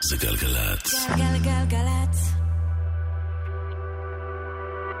זה גלגלת. גלגלגלגלת.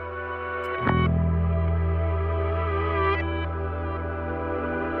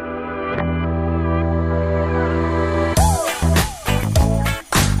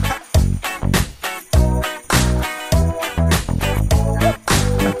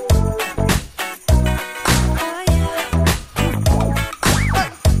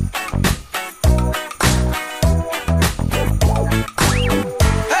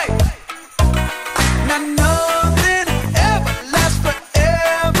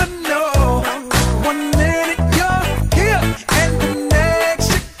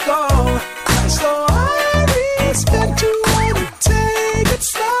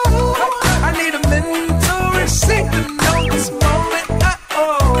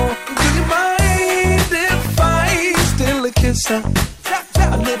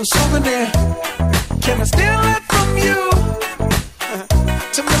 A little souvenir. Can I steal it from you?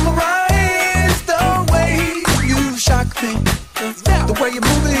 To memorize the way you shock me, the way you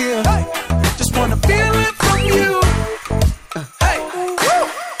move it here. Just wanna feel it from you. Hey,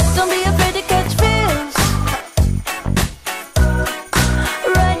 don't be afraid to catch feels.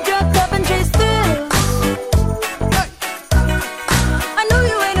 Ride your cup and chase thrills. I know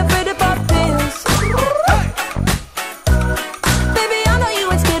you ain't afraid to pop pills. Baby, I know you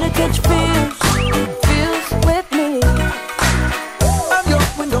ain't scared to catch feels. Feels with me. I'm your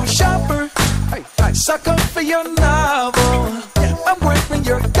window shopper. Sucker for your novel. I'm wearing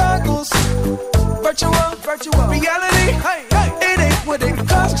your goggles. Virtual reality. It ain't what it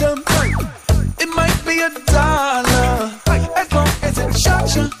cost you. It might be $1 as long as it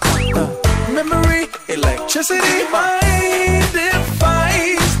shocks you. Memory, electricity. Mind if I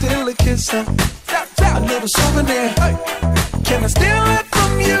steal a kiss? A little souvenir. Can I steal it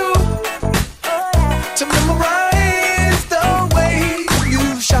from you? To memorize the way you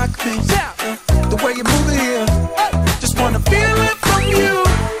shock me, the way you move it here. Just wanna feel it from you.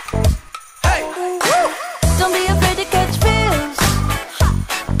 Hey, don't be afraid to catch feels.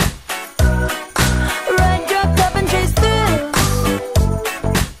 Ride your cup and chase thrills.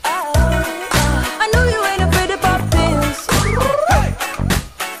 I know you ain't afraid to pop pills.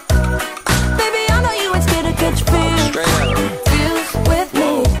 Baby, I know you ain't scared to catch feels. Feels with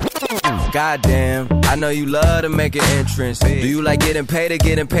me. Goddamn, I know you love to make an entrance. Do you like getting paid or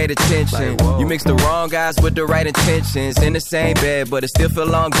getting paid attention? You mix the wrong guys with the right intentions. In the same bed, but it still feel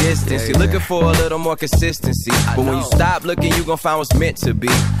long distance. You're looking for a little more consistency. But when you stop looking, you gon' find what's meant to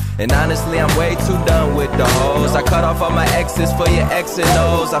be. And honestly, I'm way too done with the hoes. I cut off all my exes for your X and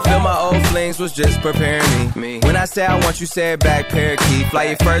O's. I feel my old flings was just preparing me. When I say I want you, say it back, parakeet. Fly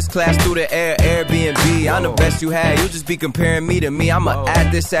your first class through the air, Airbnb. I'm the best you had, you'll just be comparing me to me. I'ma add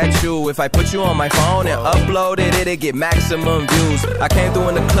this at you. If I put you on my phone and upload it, it'll get maximum views. I came through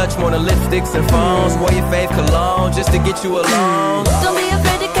in the clutch more than lipsticks and phones. Wore your fave cologne just to get you alone. Don't be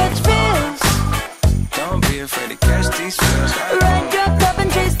afraid to catch feels. Don't be afraid to catch these feels. Ride your cup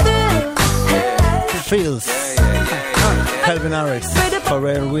and chase thrills. Feels. קלווין האריס,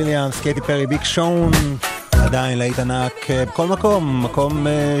 פרל וויליאמס, קייטי פרי, ביג שון, עדיין להיט ענק בכל מקום, מקום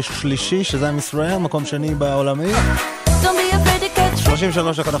שלישי שזה עם ישראל, מקום שני בעולמי. Don't be afraid to catch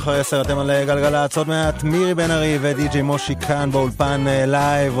 33 דקות אחרי 10, אתם על גלגלצ. עוד מעט מירי בן ארי ודי.ג'יי מושיק כאן באולפן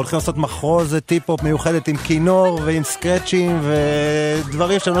לייב. הולכים לעשות מחרוז טיפ-הופ מיוחדת עם כינור ועם סקרצ'ים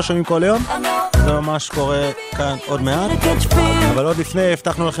ודברים שאתם לא שומעים כל יום. זה ממש קורה כאן עוד מעט. אבל עוד לפני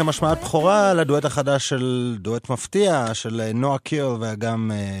הבטחנו לכם השמעת בכורה לדואט החדש של דואט מפתיע של נועה קירל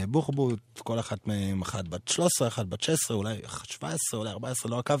ואגם בוחבוט. כל אחת מהם, אחת בת 13, אחת בת 16, אולי 17, אולי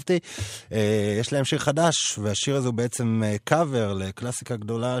 14, לא עקבתי. יש להם שיר חדש, והשיר הזה הוא בעצם קאבר לקלאסיקה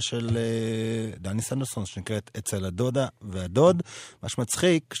גדולה של דני סנדרסון, שנקראת אצל הדודה והדוד. מה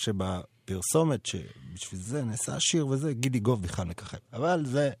שמצחיק שבפרסומת שבשביל זה נעשה השיר וזה, גידי גוב בכלל מככב. אבל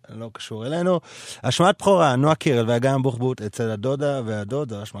זה לא קשור אלינו. השמעת בכורה, נועה קירל ואגם בוחבוט, אצל הדודה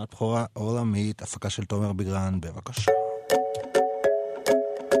והדוד, השמעת בכורה עולמית, הפקה של תומר ביגרן, בבקשה.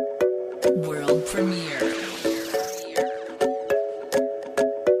 World premiere.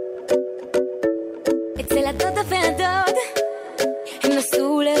 אצל הדודה והדוד הם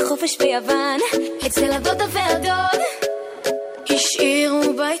נסעו לחופש ביוון. אצל הדודה והדוד השאירו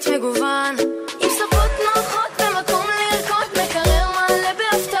בית מגוון עם ספות נוחות ומקום לרקוד מקרר מלא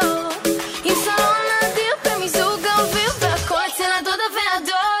בהפתעות עם סלון אדיר במיזוג האוויר והכל אצל הדודה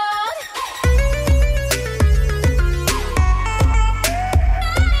והדוד.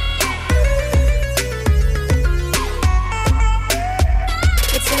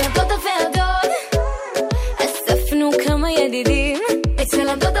 ידידים, אצל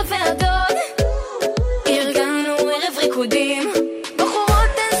הדודה והדוד ארגנו ערב ריקודים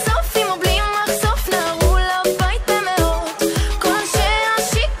בחורות אין סוף עם ובלים לחשוף נערו לבית במאות כל אנשי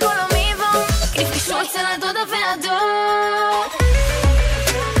השיק כל המיבון נפגשו אצל הדודה והדוד.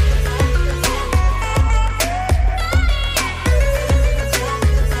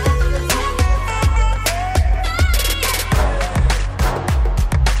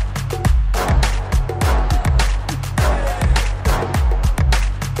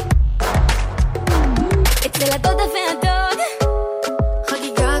 אצל הדודה והדוד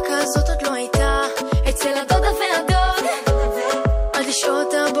חגיגה כזאת עוד לא הייתה. אצל הדודה והדוד עד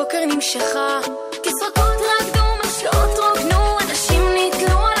לשעות הבוקר נמשכה תסרוקות רקדו משלות רוקנו אנשים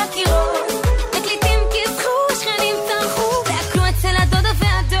נתלו על הקירות תקליטים קיצחו השכנים צרחו והקלו אצל הדודה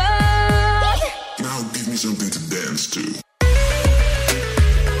והדוד. Now give me something to dance to.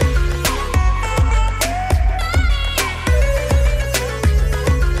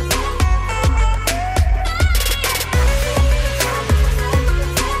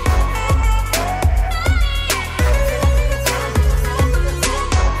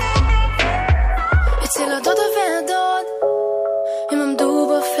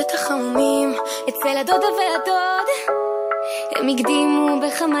 אצל הדודה והדוד הם הקדימו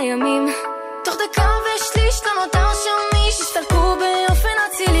בכמה ימים תוך דקה ושליש לא נותר שם מי שהסתלקו באופן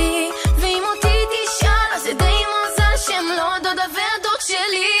אצילי ואם אותי תשאל אז זה די מזל שהם לא הדודה והדוד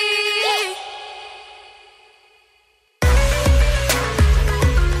שלי.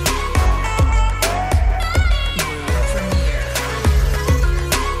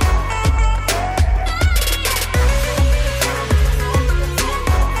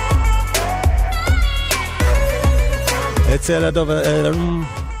 אצל הדודה,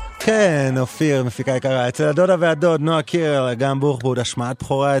 כן, אופיר, מפיקה יקרה. אצל הדודה והדוד, נועה קירל, גם בוחבוט, השמעת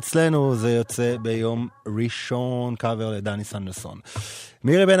בכורה אצלנו, זה יוצא ביום ראשון, קאבר לדני סנדרסון.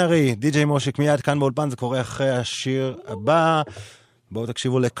 מירי בן ארי, די.ג'יי מושיק, מיד כאן באולפן, זה קורה אחרי השיר הבא. בואו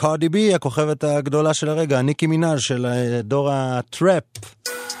תקשיבו לקארדי בי, הכוכבת הגדולה של הרגע, ניקי מינאז' של דור הטראפ.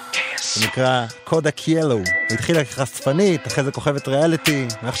 זה נקרא קודה קיאלו. היא התחילה כחשפנית, אחרי זה כוכבת ריאליטי,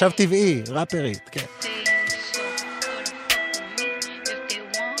 ועכשיו טבעי, ראפרית, כן.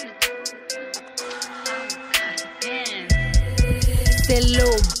 That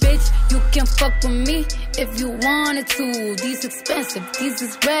little bitch, you can fuck with me if you wanted to. These expensive, these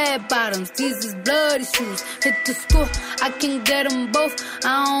is red bottoms, these is bloody shoes. Hit the school, I can get them both,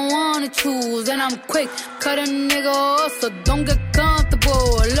 I don't wanna choose. And I'm quick, cut a nigga off, so don't get comfortable.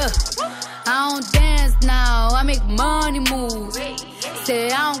 Look, I don't dance now, I make money move. Say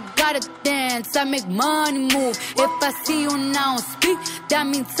I don't gotta dance, I make money move. If I see you now speak, that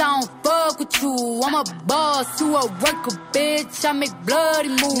means I don't fuck with you. I'm a boss, you a worker, bitch, I make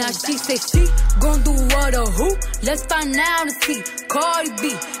bloody moves. Now she say she gon' do what or who? Let's find out and see. Cardi B,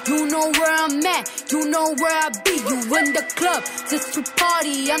 you know where I'm at, you know where I be. You in the club, just to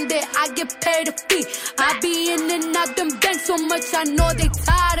party, I'm there, I get paid a fee. I be in and out them banks so much, I know they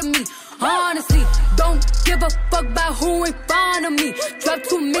tired of me. Honestly, don't give a fuck about who in front of me. Drop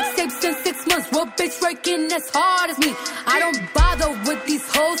 2 mixtapes in 6 months. What bitch working as hard as me? I don't bother with these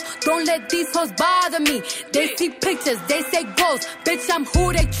hoes. Don't let these hoes bother me. They see pictures, they say goals. Bitch, I'm who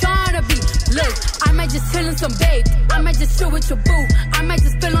they tryna be. Look, I might just chill in some babe. I might just chill with your boo. I might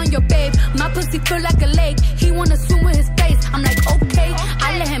just spill on your babe. My pussy feel like a lake. He wanna swim with his face. I'm like, okay.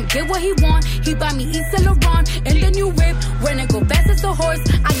 I let him get what he want. He buy me East Saint Laurent in the new whip. When it go fast as a horse,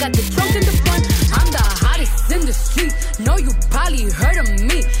 I got the trunk in the front. I'm the hottest in the street. Know you probably heard of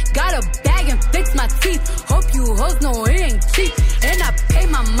me. Got a bag and fix my teeth. Hope you hoes know it ain't cheap. And I pay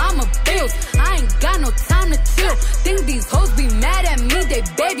my mama bills. I ain't got no time to chill. Think these hoes be mad at me. They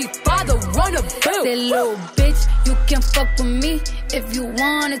baby father wanna build. Say little bitch, you can fuck with me if you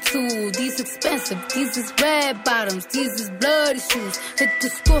wanted to. These expensive, these is red bottoms, these is bloody shoes. Hit the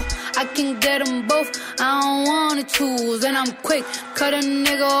school, I can get them both. I don't wanna choose. And I'm quick, cut a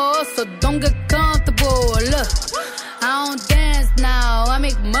nigga off, so don't get comfortable. Look, I don't dance now, I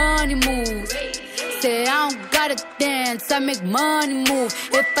make money moves. Say I don't gotta dance, I make money move.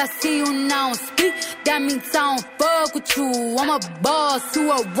 If I see you now speak, that means I don't fuck with you. I'm a boss, you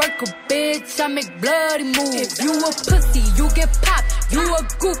a worker, bitch. I make bloody moves. If you a pussy, you get popped. You a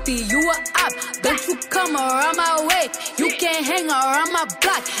goofy, you a op. Don't you come around my way. You can't hang around my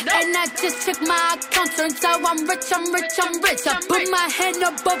block. And I just check my account, turns out I'm rich, I'm rich, I'm rich. I put my hand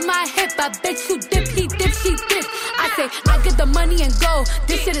above my hip. I bet you dip, he dip, she dip. I say, I get the money and go.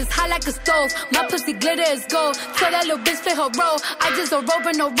 This shit is hot like a stove. My pussy glitter is gold. Tell that little bitch play her role. I just a rope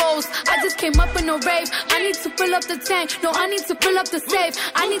and no rolls. I just came up in a rave. I need to fill up the tank. No, I need to fill up the safe.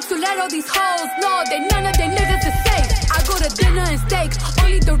 I need to let all these hoes know that none of they niggas is safe. I go to dinner and steak.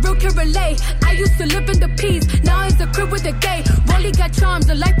 Only the real can relate. I used to live in the peas. Now it's a crib with a gay. Rolly got charms,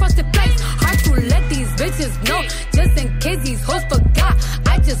 the life frosted flakes. Hard to let these bitches know. Just in case these hoes forgot.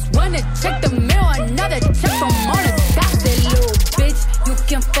 I just wanna check the mail. Another check from on the top. That little bitch, you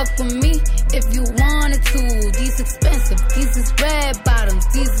can fuck with me if you wanted to. These expensive, these is red bottoms,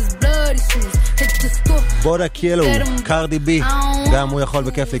 these is bloody shoes. Hit the school. בודה קיילו, קרדי בי, גם הוא יכול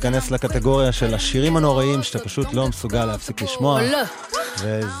בכיף להיכנס לקטגוריה של השירים הנוראים שאתה פשוט לא מסוגל להפסיק לשמוע,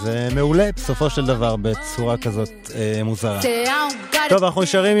 וזה מעולה בסופו של דבר בצורה כזאת מוזרה. טוב, אנחנו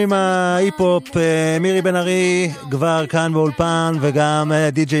נשארים עם ההיפ-הופ. מירי בן ארי כבר כאן באולפן, וגם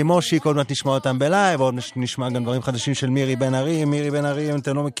די.ג'יי מושיק, עוד מעט נשמע אותם בלייב, עוד נשמע גם דברים חדשים של מירי בן ארי. מירי בן ארי, אם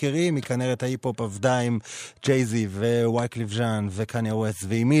אתם לא מכירים, היא כנראה ההיפ-הופ עבדה עם ג'ייזי ווייקליף ז'אן וקניה ווסט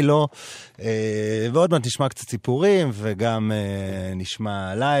ועם מי לא, ועוד מעט נשמע קצת סיפורים וגם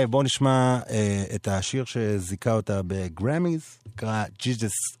נשמע לייב. בואו נשמע את השיר שזיקה אותה בגרמיז, נקרא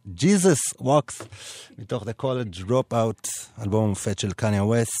Jesus Walks, מתוך The College Dropout, אלבום המופת של קניה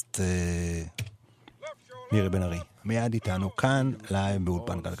ווסט. מירי בן ארי מיד איתנו כאן לייב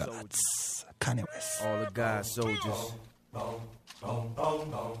באולפן גלגלצ. קניה ווסט. All the God soldiers,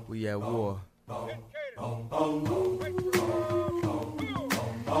 we at war. We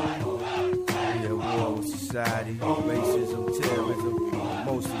at war with society, racism, terrorism,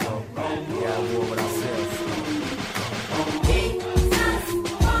 most of them. We at war with ourselves.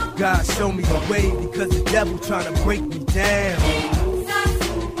 God show me the way because the devil trying to break me down.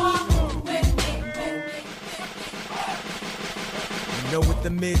 You know what the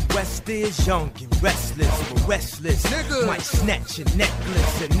Midwest is? Young and restless, but restless. Nigga. Might snatch your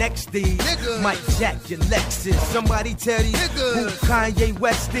necklace, and next these might jack your Lexus. Somebody tell these who Kanye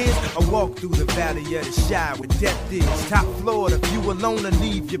West is. I walk through the valley of the Shire where death is. Top floor, if you alone and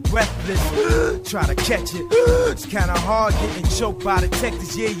leave you breathless. Try to catch it. It's kinda hard getting choked by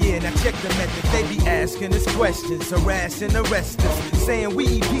detectives. Yeah, now check the method. They be asking us questions, harassing, arrest us, saying we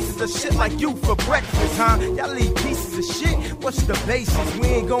eat pieces of shit like you for breakfast, huh? Y'all eat pieces of shit? What's the basis? We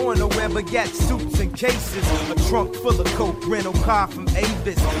ain't going nowhere but got suits and cases. A trunk full of coke, rental car from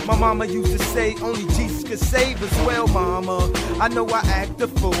Avis. My mama used to say only Jesus could save us. Well, mama, I know I act a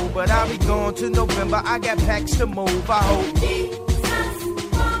fool, but I'll be gone to November. I got packs to move, I hope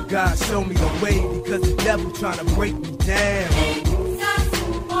God show me the way because the devil trying to break me down.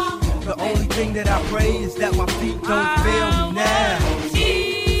 The only thing that I pray is that my feet don't fail me now.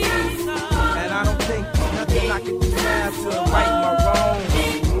 And I don't think there's nothing I can do now to right my wrongs.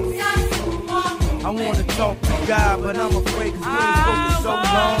 I want to talk to God, but I'm afraid cause we ain't spoken so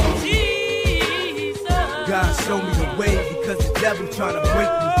long. God show me the way because the devil trying to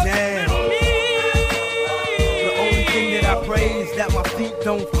break me down. The only thing that I pray is that my feet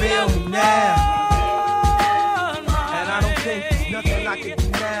don't fail me now. And I don't think there's nothing I can do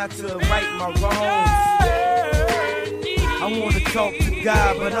now to right my wrongs. I want to talk to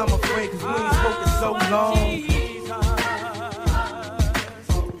God, but I'm afraid cause we ain't spoken so long.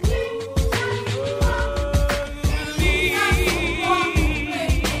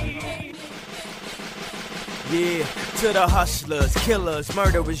 Yeah, to the hustlers, killers,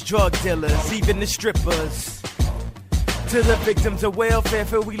 murderers, drug dealers, even the strippers. To the victims of welfare,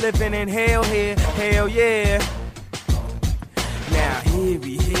 for we living in hell here. Hell yeah. Now hear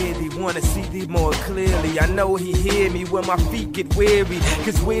me, wanna see thee more clearly. I know he hear me when my feet get weary,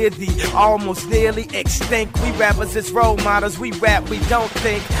 cause we're the almost nearly extinct. We rappers as role models, we rap, we don't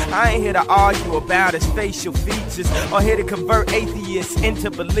think. I ain't here to argue about his facial features, or here to convert atheists into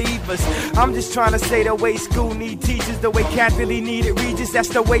believers. I'm just trying to say the way school need teachers, the way Catholic needed Regis,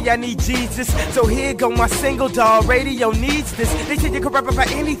 that's the way I need Jesus. So here go my single, dog, radio needs this. They say you can rap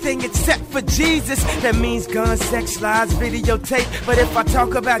about anything except for Jesus. That means guns, sex, lies, videotape. But if I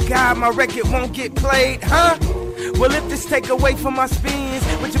talk about God, my record won't get played, huh? Well, if this take away from my spins,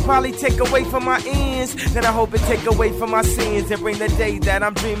 which will probably take away from my ends, then I hope it take away from my sins and bring the day that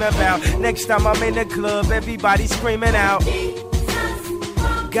I'm dreaming about. Next time I'm in the club, everybody screaming out,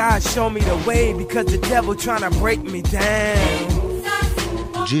 God, show me the way, because the devil trying to break me down.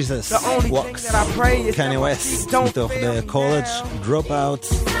 Jesus Walks, Kanye West, מתוך The College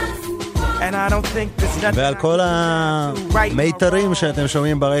Dropouts. ועל כל המיתרים שאתם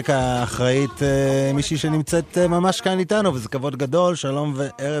שומעים ברקע אחראית מישהי שנמצאת ממש כאן איתנו, וזה כבוד גדול. שלום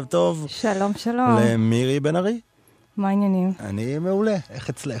וערב טוב. שלום, שלום. למירי בן ארי. מה העניינים? אני מעולה, איך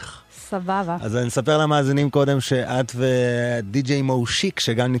אצלך? סבבה. אז אני אספר למאזינים קודם שאת ודי.ג'יי מושיק,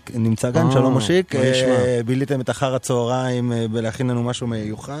 שגם נמצא כאן, שלום מושיק, ביליתם את אחר הצהריים בלהכין לנו משהו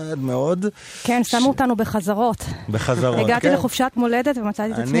מיוחד מאוד. כן, שמו אותנו בחזרות. בחזרות, כן. הגעתי לחופשת מולדת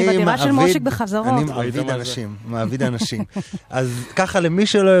ומצאתי את עצמי בדירה של מושיק בחזרות. אני מעביד אנשים. אז ככה למי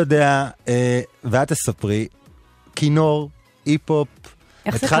שלא יודע, ואת תספרי, כינור, אי-פופ,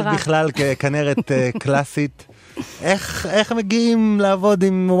 התחלת בכלל ככנרת קלאסית. איך מגיעים לעבוד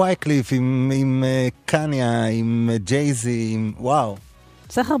עם וייקליף, עם קניה, עם ג'ייזי, וואו.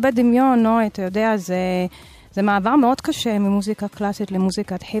 צריך הרבה דמיון, נוי, אתה יודע, זה מעבר מאוד קשה ממוזיקה קלאסית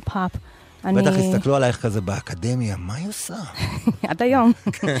למוזיקת היפ-הופ. בטח הסתכלו עלייך כזה באקדמיה, מה היא עושה? עד היום.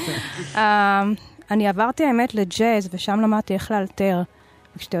 אני עברתי האמת לג'אז, ושם למדתי איך לאלתר.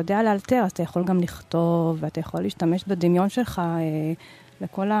 וכשאתה יודע לאלתר, אז אתה יכול גם לכתוב, ואתה יכול להשתמש בדמיון שלך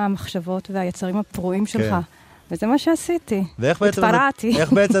לכל המחשבות והיצרים הפרועים שלך. וזה מה שעשיתי. התפרעתי.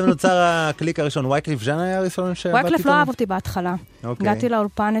 איך בעצם נוצר הקליק הראשון? וייקליף ז'אן היה הראשון שעבדתי איתו? וייקליף לא אהב אותי בהתחלה. הגעתי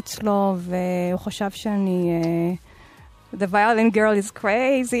לאולפן אצלו, והוא חשב שאני... The violin girl is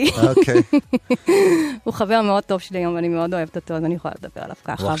crazy. הוא חבר מאוד טוב שלי היום, ואני מאוד אוהבת אותו, אז אני יכולה לדבר עליו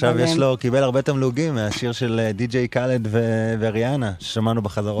ככה. ועכשיו יש לו, קיבל הרבה תמלוגים מהשיר של די.ג'יי קאלד וריאנה, ששמענו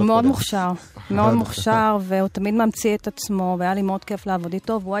בחזרות. מאוד מוכשר, מאוד מוכשר, והוא תמיד ממציא את עצמו, והיה לי מאוד כיף לעבוד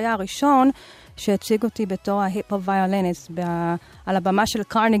איתו, והוא היה הראשון שהציג אותי בתור ההיפ-הופ ויולניסט, על הבמה של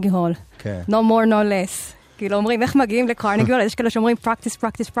קרנגי הול. No more, no less. כאילו אומרים, איך מגיעים לקרנגי הול? יש כאלה שאומרים,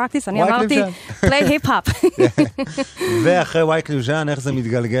 practice. אני אמרתי, play hip-hop. ואחרי וייקליף ז'אן, איך זה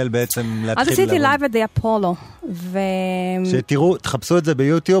מתגלגל בעצם להתחיל? אז עשיתי לייב את אפולו. שתראו, תחפשו את זה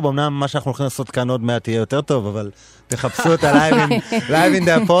ביוטיוב, אמנם מה שאנחנו הולכים לעשות כאן עוד מעט יהיה יותר טוב, אבל תחפשו את הלייב אין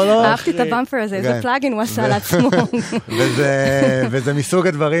דה אפולו. אהבתי את הבמפר הזה, זה פלאגין הוא עשה לעצמו. וזה מסוג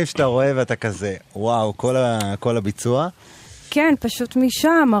הדברים שאתה רואה ואתה כזה, וואו, כל הביצוע. כן, פשוט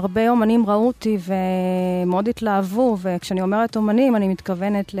משם, הרבה אומנים ראו אותי ומאוד התלהבו, וכשאני אומרת אומנים, אני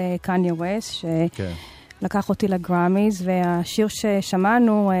מתכוונת לקניה ווסט, שלקח אותי לגראמיז, והשיר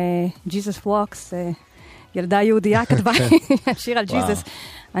ששמענו, Jesus Walks, ילדה יהודייה כתבה, השיר על ג'יזוס.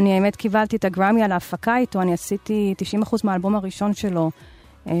 אני האמת קיבלתי את הגראמי על ההפקה איתו, אני עשיתי 90% מהאלבום הראשון שלו,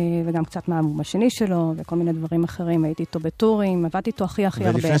 וגם קצת מהאלבום השני שלו, וכל מיני דברים אחרים, הייתי איתו בטורים, עבדתי איתו הכי הרבה.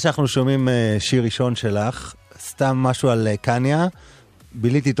 ולפני שאנחנו שומעים שיר ראשון שלך, סתם משהו על קניה,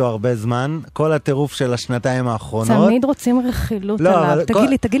 ביליתי איתו הרבה זמן, כל הטירוף של השנתיים האחרונות. תמיד רוצים רכילות עליו.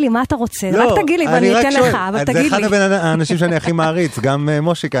 תגיד לי, מה אתה רוצה? רק תגיד לי ואני אתן לך, אבל תגיד לי. זה אחד האנשים שאני הכי מעריץ, גם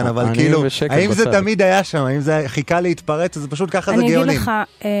מושיק כאן, אבל כאילו, האם זה תמיד היה שם? האם זה חיכה להתפרץ? זה פשוט ככה זה גאונים. אני אגיד לך,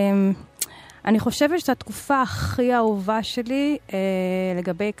 אני חושבת שאת התקופה הכי אהובה שלי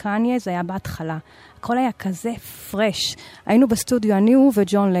לגבי קניה, זה היה בהתחלה. הכל היה כזה פרש. היינו בסטודיו, אני הוא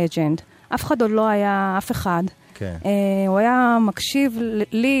וג'ון לג'נד. אף אחד עוד לא היה, אף אחד. הוא היה מקשיב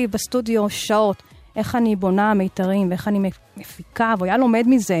לי בסטודיו שעות, איך אני בונה מיתרים ואיך אני מפיקה, והוא היה לומד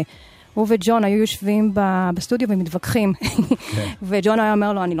מזה. הוא וג'ון היו יושבים בסטודיו ומתווכחים. וג'ון היה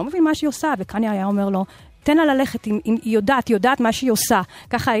אומר לו, אני לא מבין מה שהיא עושה, וקניה היה אומר לו, תן לה ללכת, היא יודעת מה שהיא עושה.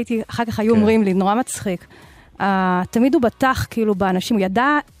 ככה הייתי, אחר כך היו אומרים לי, נורא מצחיק. תמיד הוא בטח כאילו באנשים, הוא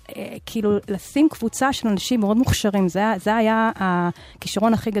ידע כאילו לשים קבוצה של אנשים מאוד מוכשרים, זה היה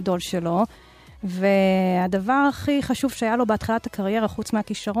הכישרון הכי גדול שלו, והדבר הכי חשוב שהיה לו בהתחלת הקריירה, חוץ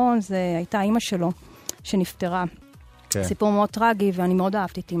מהכישרון, זה הייתה אמא שלו, שנפטרה. סיפור מאוד טרגי, ואני מאוד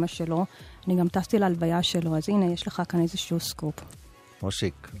אהבתי את אמא שלו, אני גם טסתי להלוויה שלו, אז הנה, יש לך כאן איזשהו סקופ.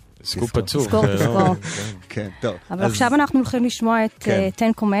 מושיק, סקופ עצוב. סקופ. כן, טוב. אבל עכשיו אנחנו הולכים לשמוע את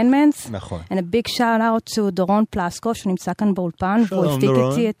Ten Commandments. נכון. And a big shout out to דורון פלסקו, שנמצא כאן באולפן, והוא הפתיק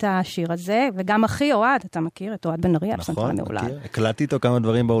איתי את השיר הזה, וגם אחי אוהד, אתה מכיר את אוהד בן ארי, נכון, מכיר. הקלטתי איתו כמה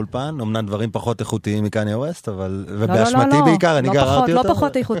דברים באולפן, אמנם דברים פחות איכותיים מקניה ווסט, אבל, ובאשמתי בעיקר, אני גררתי אותו. לא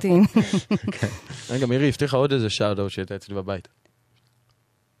פחות איכותיים. רגע, מירי, הבטיחה עוד איזה שאוט אאוט שהייתה אצלי בבית.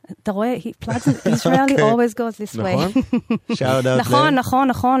 אתה רואה, Israeli always goes this way.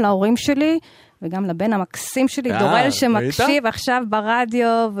 נכון, להורים שלי, וגם לבן המקסים שלי, דורל שמקשיב עכשיו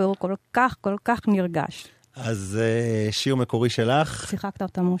ברדיו, והוא כל כך נרגש. אז שיר מקורי שלך. שיחקת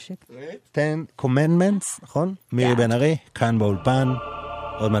אותה מושיק. 10 Commandments, נכון? מירי בן ארי, כאן באולפן.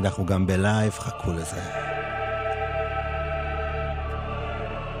 עוד מעט אנחנו גם בלייב, חכו לזה.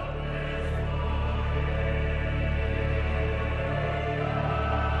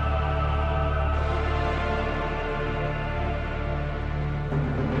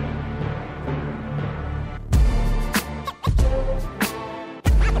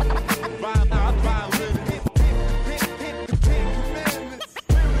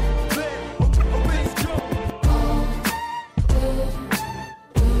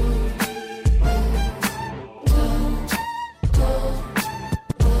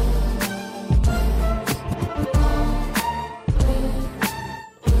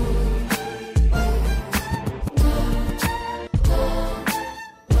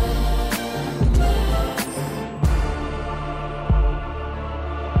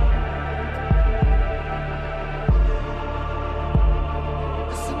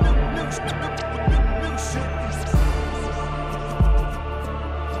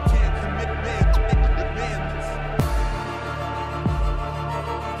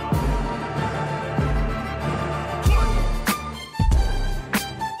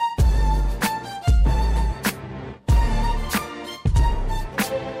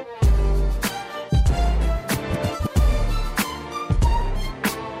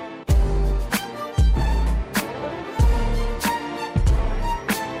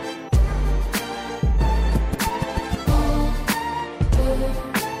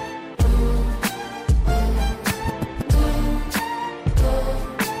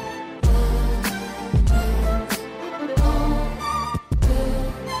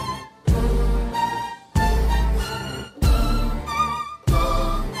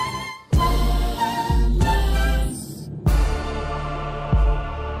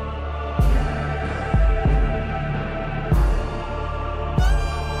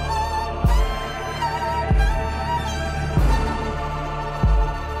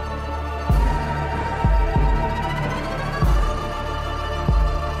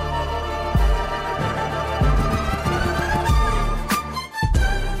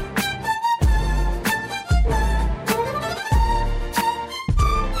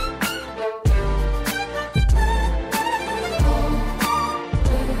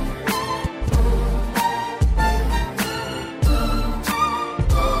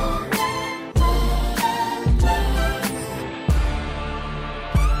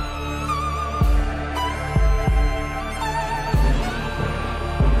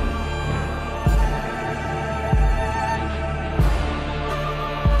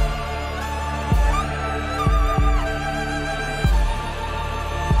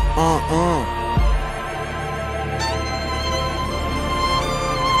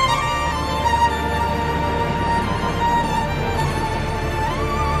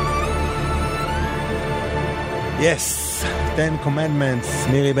 Yes, 10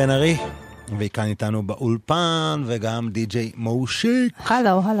 Commandments, מירי בן ארי, והיא כאן איתנו באולפן, וגם די.ג'יי מושיק.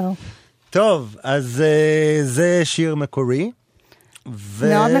 הלו. טוב, אז זה שיר מקורי.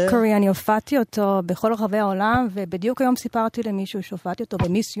 מאוד מקורי, אני הופעתי אותו בכל רחבי העולם, ובדיוק היום סיפרתי למישהו שהופעתי אותו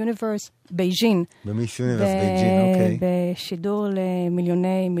במיס יוניברס בייג'ין. במיס יוניברס בייג'ין, אוקיי. בשידור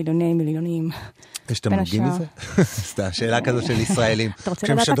למיליונים. יש תמלוגים מזה? סתם, שאלה כזו של ישראלים.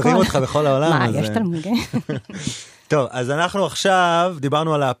 כשמשדרים אותך בכל העולם. מה, יש תמלוגים? טוב, אז אנחנו עכשיו,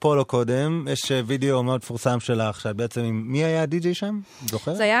 דיברנו על האפולו קודם, יש וידאו מאוד פורסם שלך, שאת בעצם, מי היה הדי-ג'יי שם?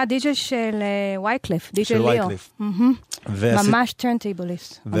 זוכר? זה היה הדי-ג'יי של וייקליף, די-ג'יי ליאו. ממש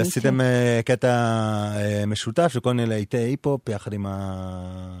טרנטייבליסט. ועשיתם קטע משותף של כל מיני להיטי היפ-הופ, יחד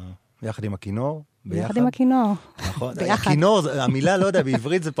עם הכינור. ביחד עם הכינור. נכון. הכינור, המילה, לא יודע,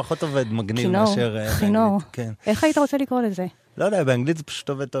 בעברית זה פחות עובד מגניב מאשר... כינור. איך היית רוצה לקרוא לזה? לא יודע, באנגלית זה פשוט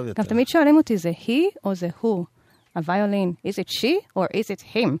עובד טוב יותר. גם תמיד שואלים אותי, זה היא או זה הוא? הוויולין, is it she or is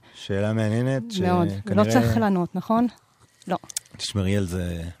it him? שאלה מעניינת. מאוד, לא צריך לענות, נכון? לא. תשמרי על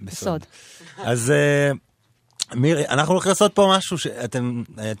זה בסוד. אז מירי, אנחנו הולכים לעשות פה משהו שאתם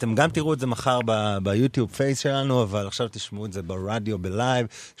גם תראו את זה מחר ביוטיוב פייס שלנו, אבל עכשיו תשמעו את זה ברדיו, בלייב.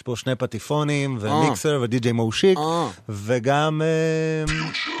 יש פה שני פטיפונים ומיקסר ודי-ג'יי מושיק, וגם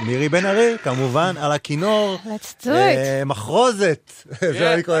מירי בן ארי, כמובן, על הכינור. Let's do it. מחרוזת.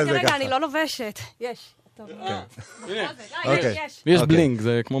 זה אני קורא לזה ככה. רגע, אני לא לובשת. יש. יש בלינג,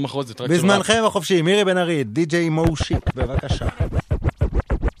 זה כמו מחרוזת. בזמנכם החופשי, מירי בן ארי, די-ג'יי מושיק, בבקשה.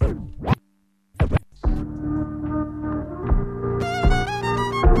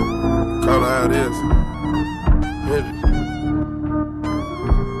 Call it how it is. Hit it.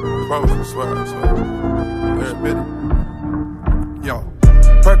 Promise to swear. Every bit. Yo.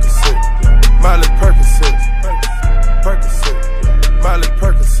 Percocet. Miley Percocet. Percocet. Miley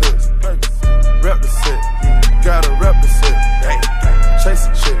Percocet. Represent. Gotta represent. Chase a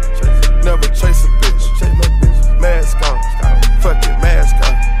chick. Never chase a bitch. Mask on. Fuck it. Mask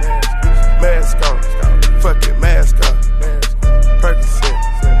on. Mask on. Fuck it. Mask on. Percocet.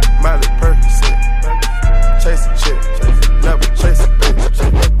 Miley Percocet. Chase a chick. Never chase a bitch.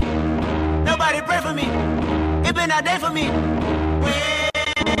 Nobody pray for me. It been a day for me.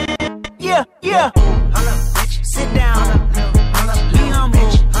 Yeah. Sit down. Be humble.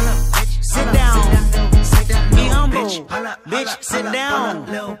 Sit down. Be humble. Bitch, sit down.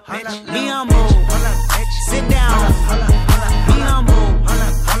 Be humble. Sit down. Be humble.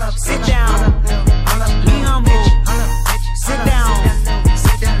 Sit down. Be humble. Sit down.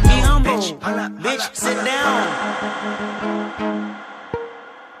 Be humble. Bitch, sit down.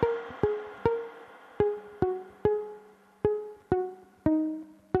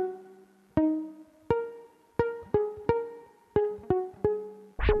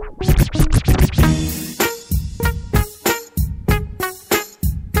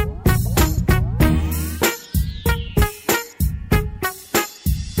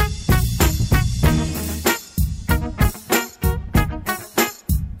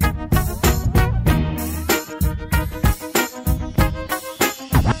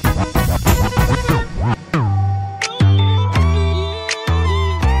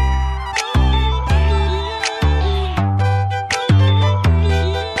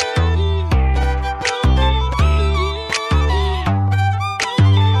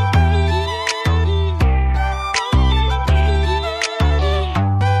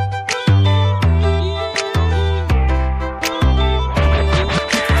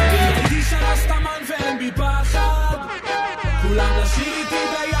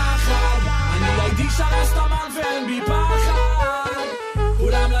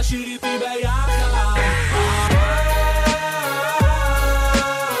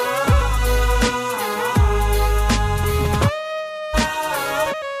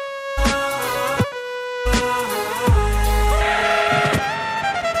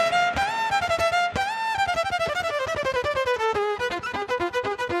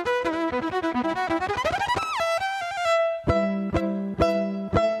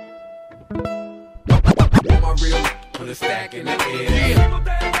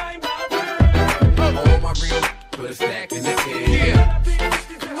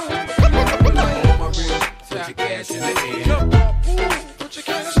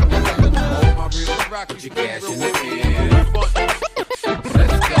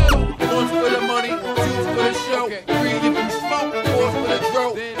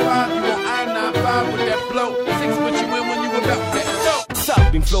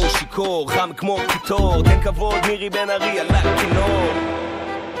 פלואו שיקור, חם כמו קיטור, תן כבוד מירי בן ארי על הכינור.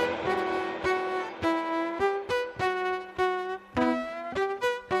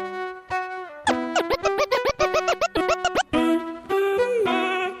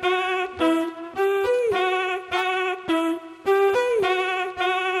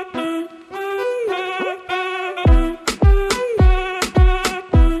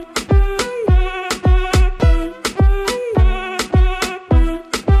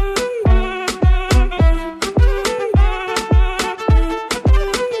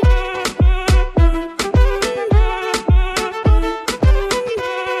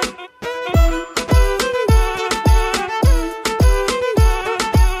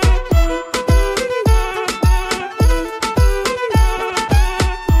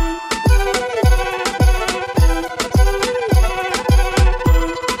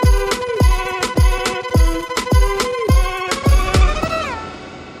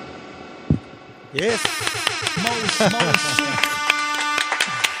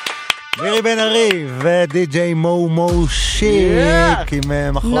 מירי בן ארי ודי-ג'יי מושיק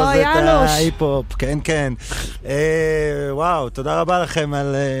עם מחרוזת ההיפ-הופ. כן, כן. וואו, תודה רבה לכם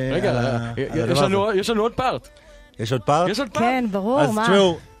על... רגע, יש לנו עוד פארט. יש עוד פארט? יש עוד פארט? כן, ברור, אז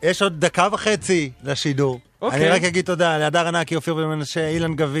תשמעו, יש עוד 1.5 דקות לשידור. אני רק אגיד תודה להדר ענקי, אופיר ומנשה,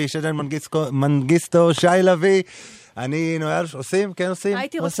 אילן גביש, עדן מנגיסטו, שי לוי. אני נועל, עושים? כן עושים?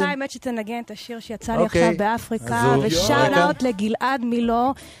 הייתי רוצה האמת שתנגן את השיר שיצא לי עכשיו באפריקה, ושאל אאוט לגלעד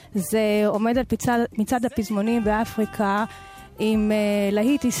מילו, זה עומד על מצד הפזמונים באפריקה, עם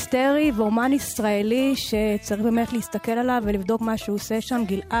להיט היסטרי ואומן ישראלי שצריך באמת להסתכל עליו ולבדוק מה שהוא עושה שם,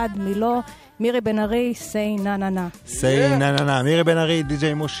 גלעד מילו, מירי בן ארי, say na na na. say na na na. מירי בן ארי,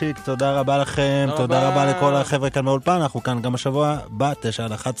 די.ג'יי מושיק, תודה רבה לכם, תודה רבה לכל החבר'ה כאן באולפן, אנחנו כאן גם השבוע,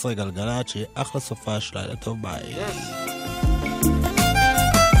 ב-9-11 גלגלת, שיהיה אחלה סופש, לילה טוב, ביי.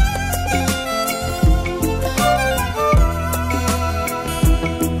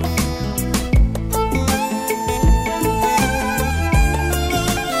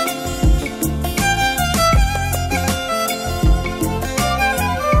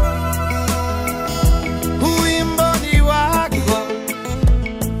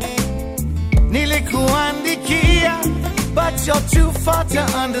 You're too far to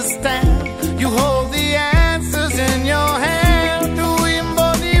understand. You hold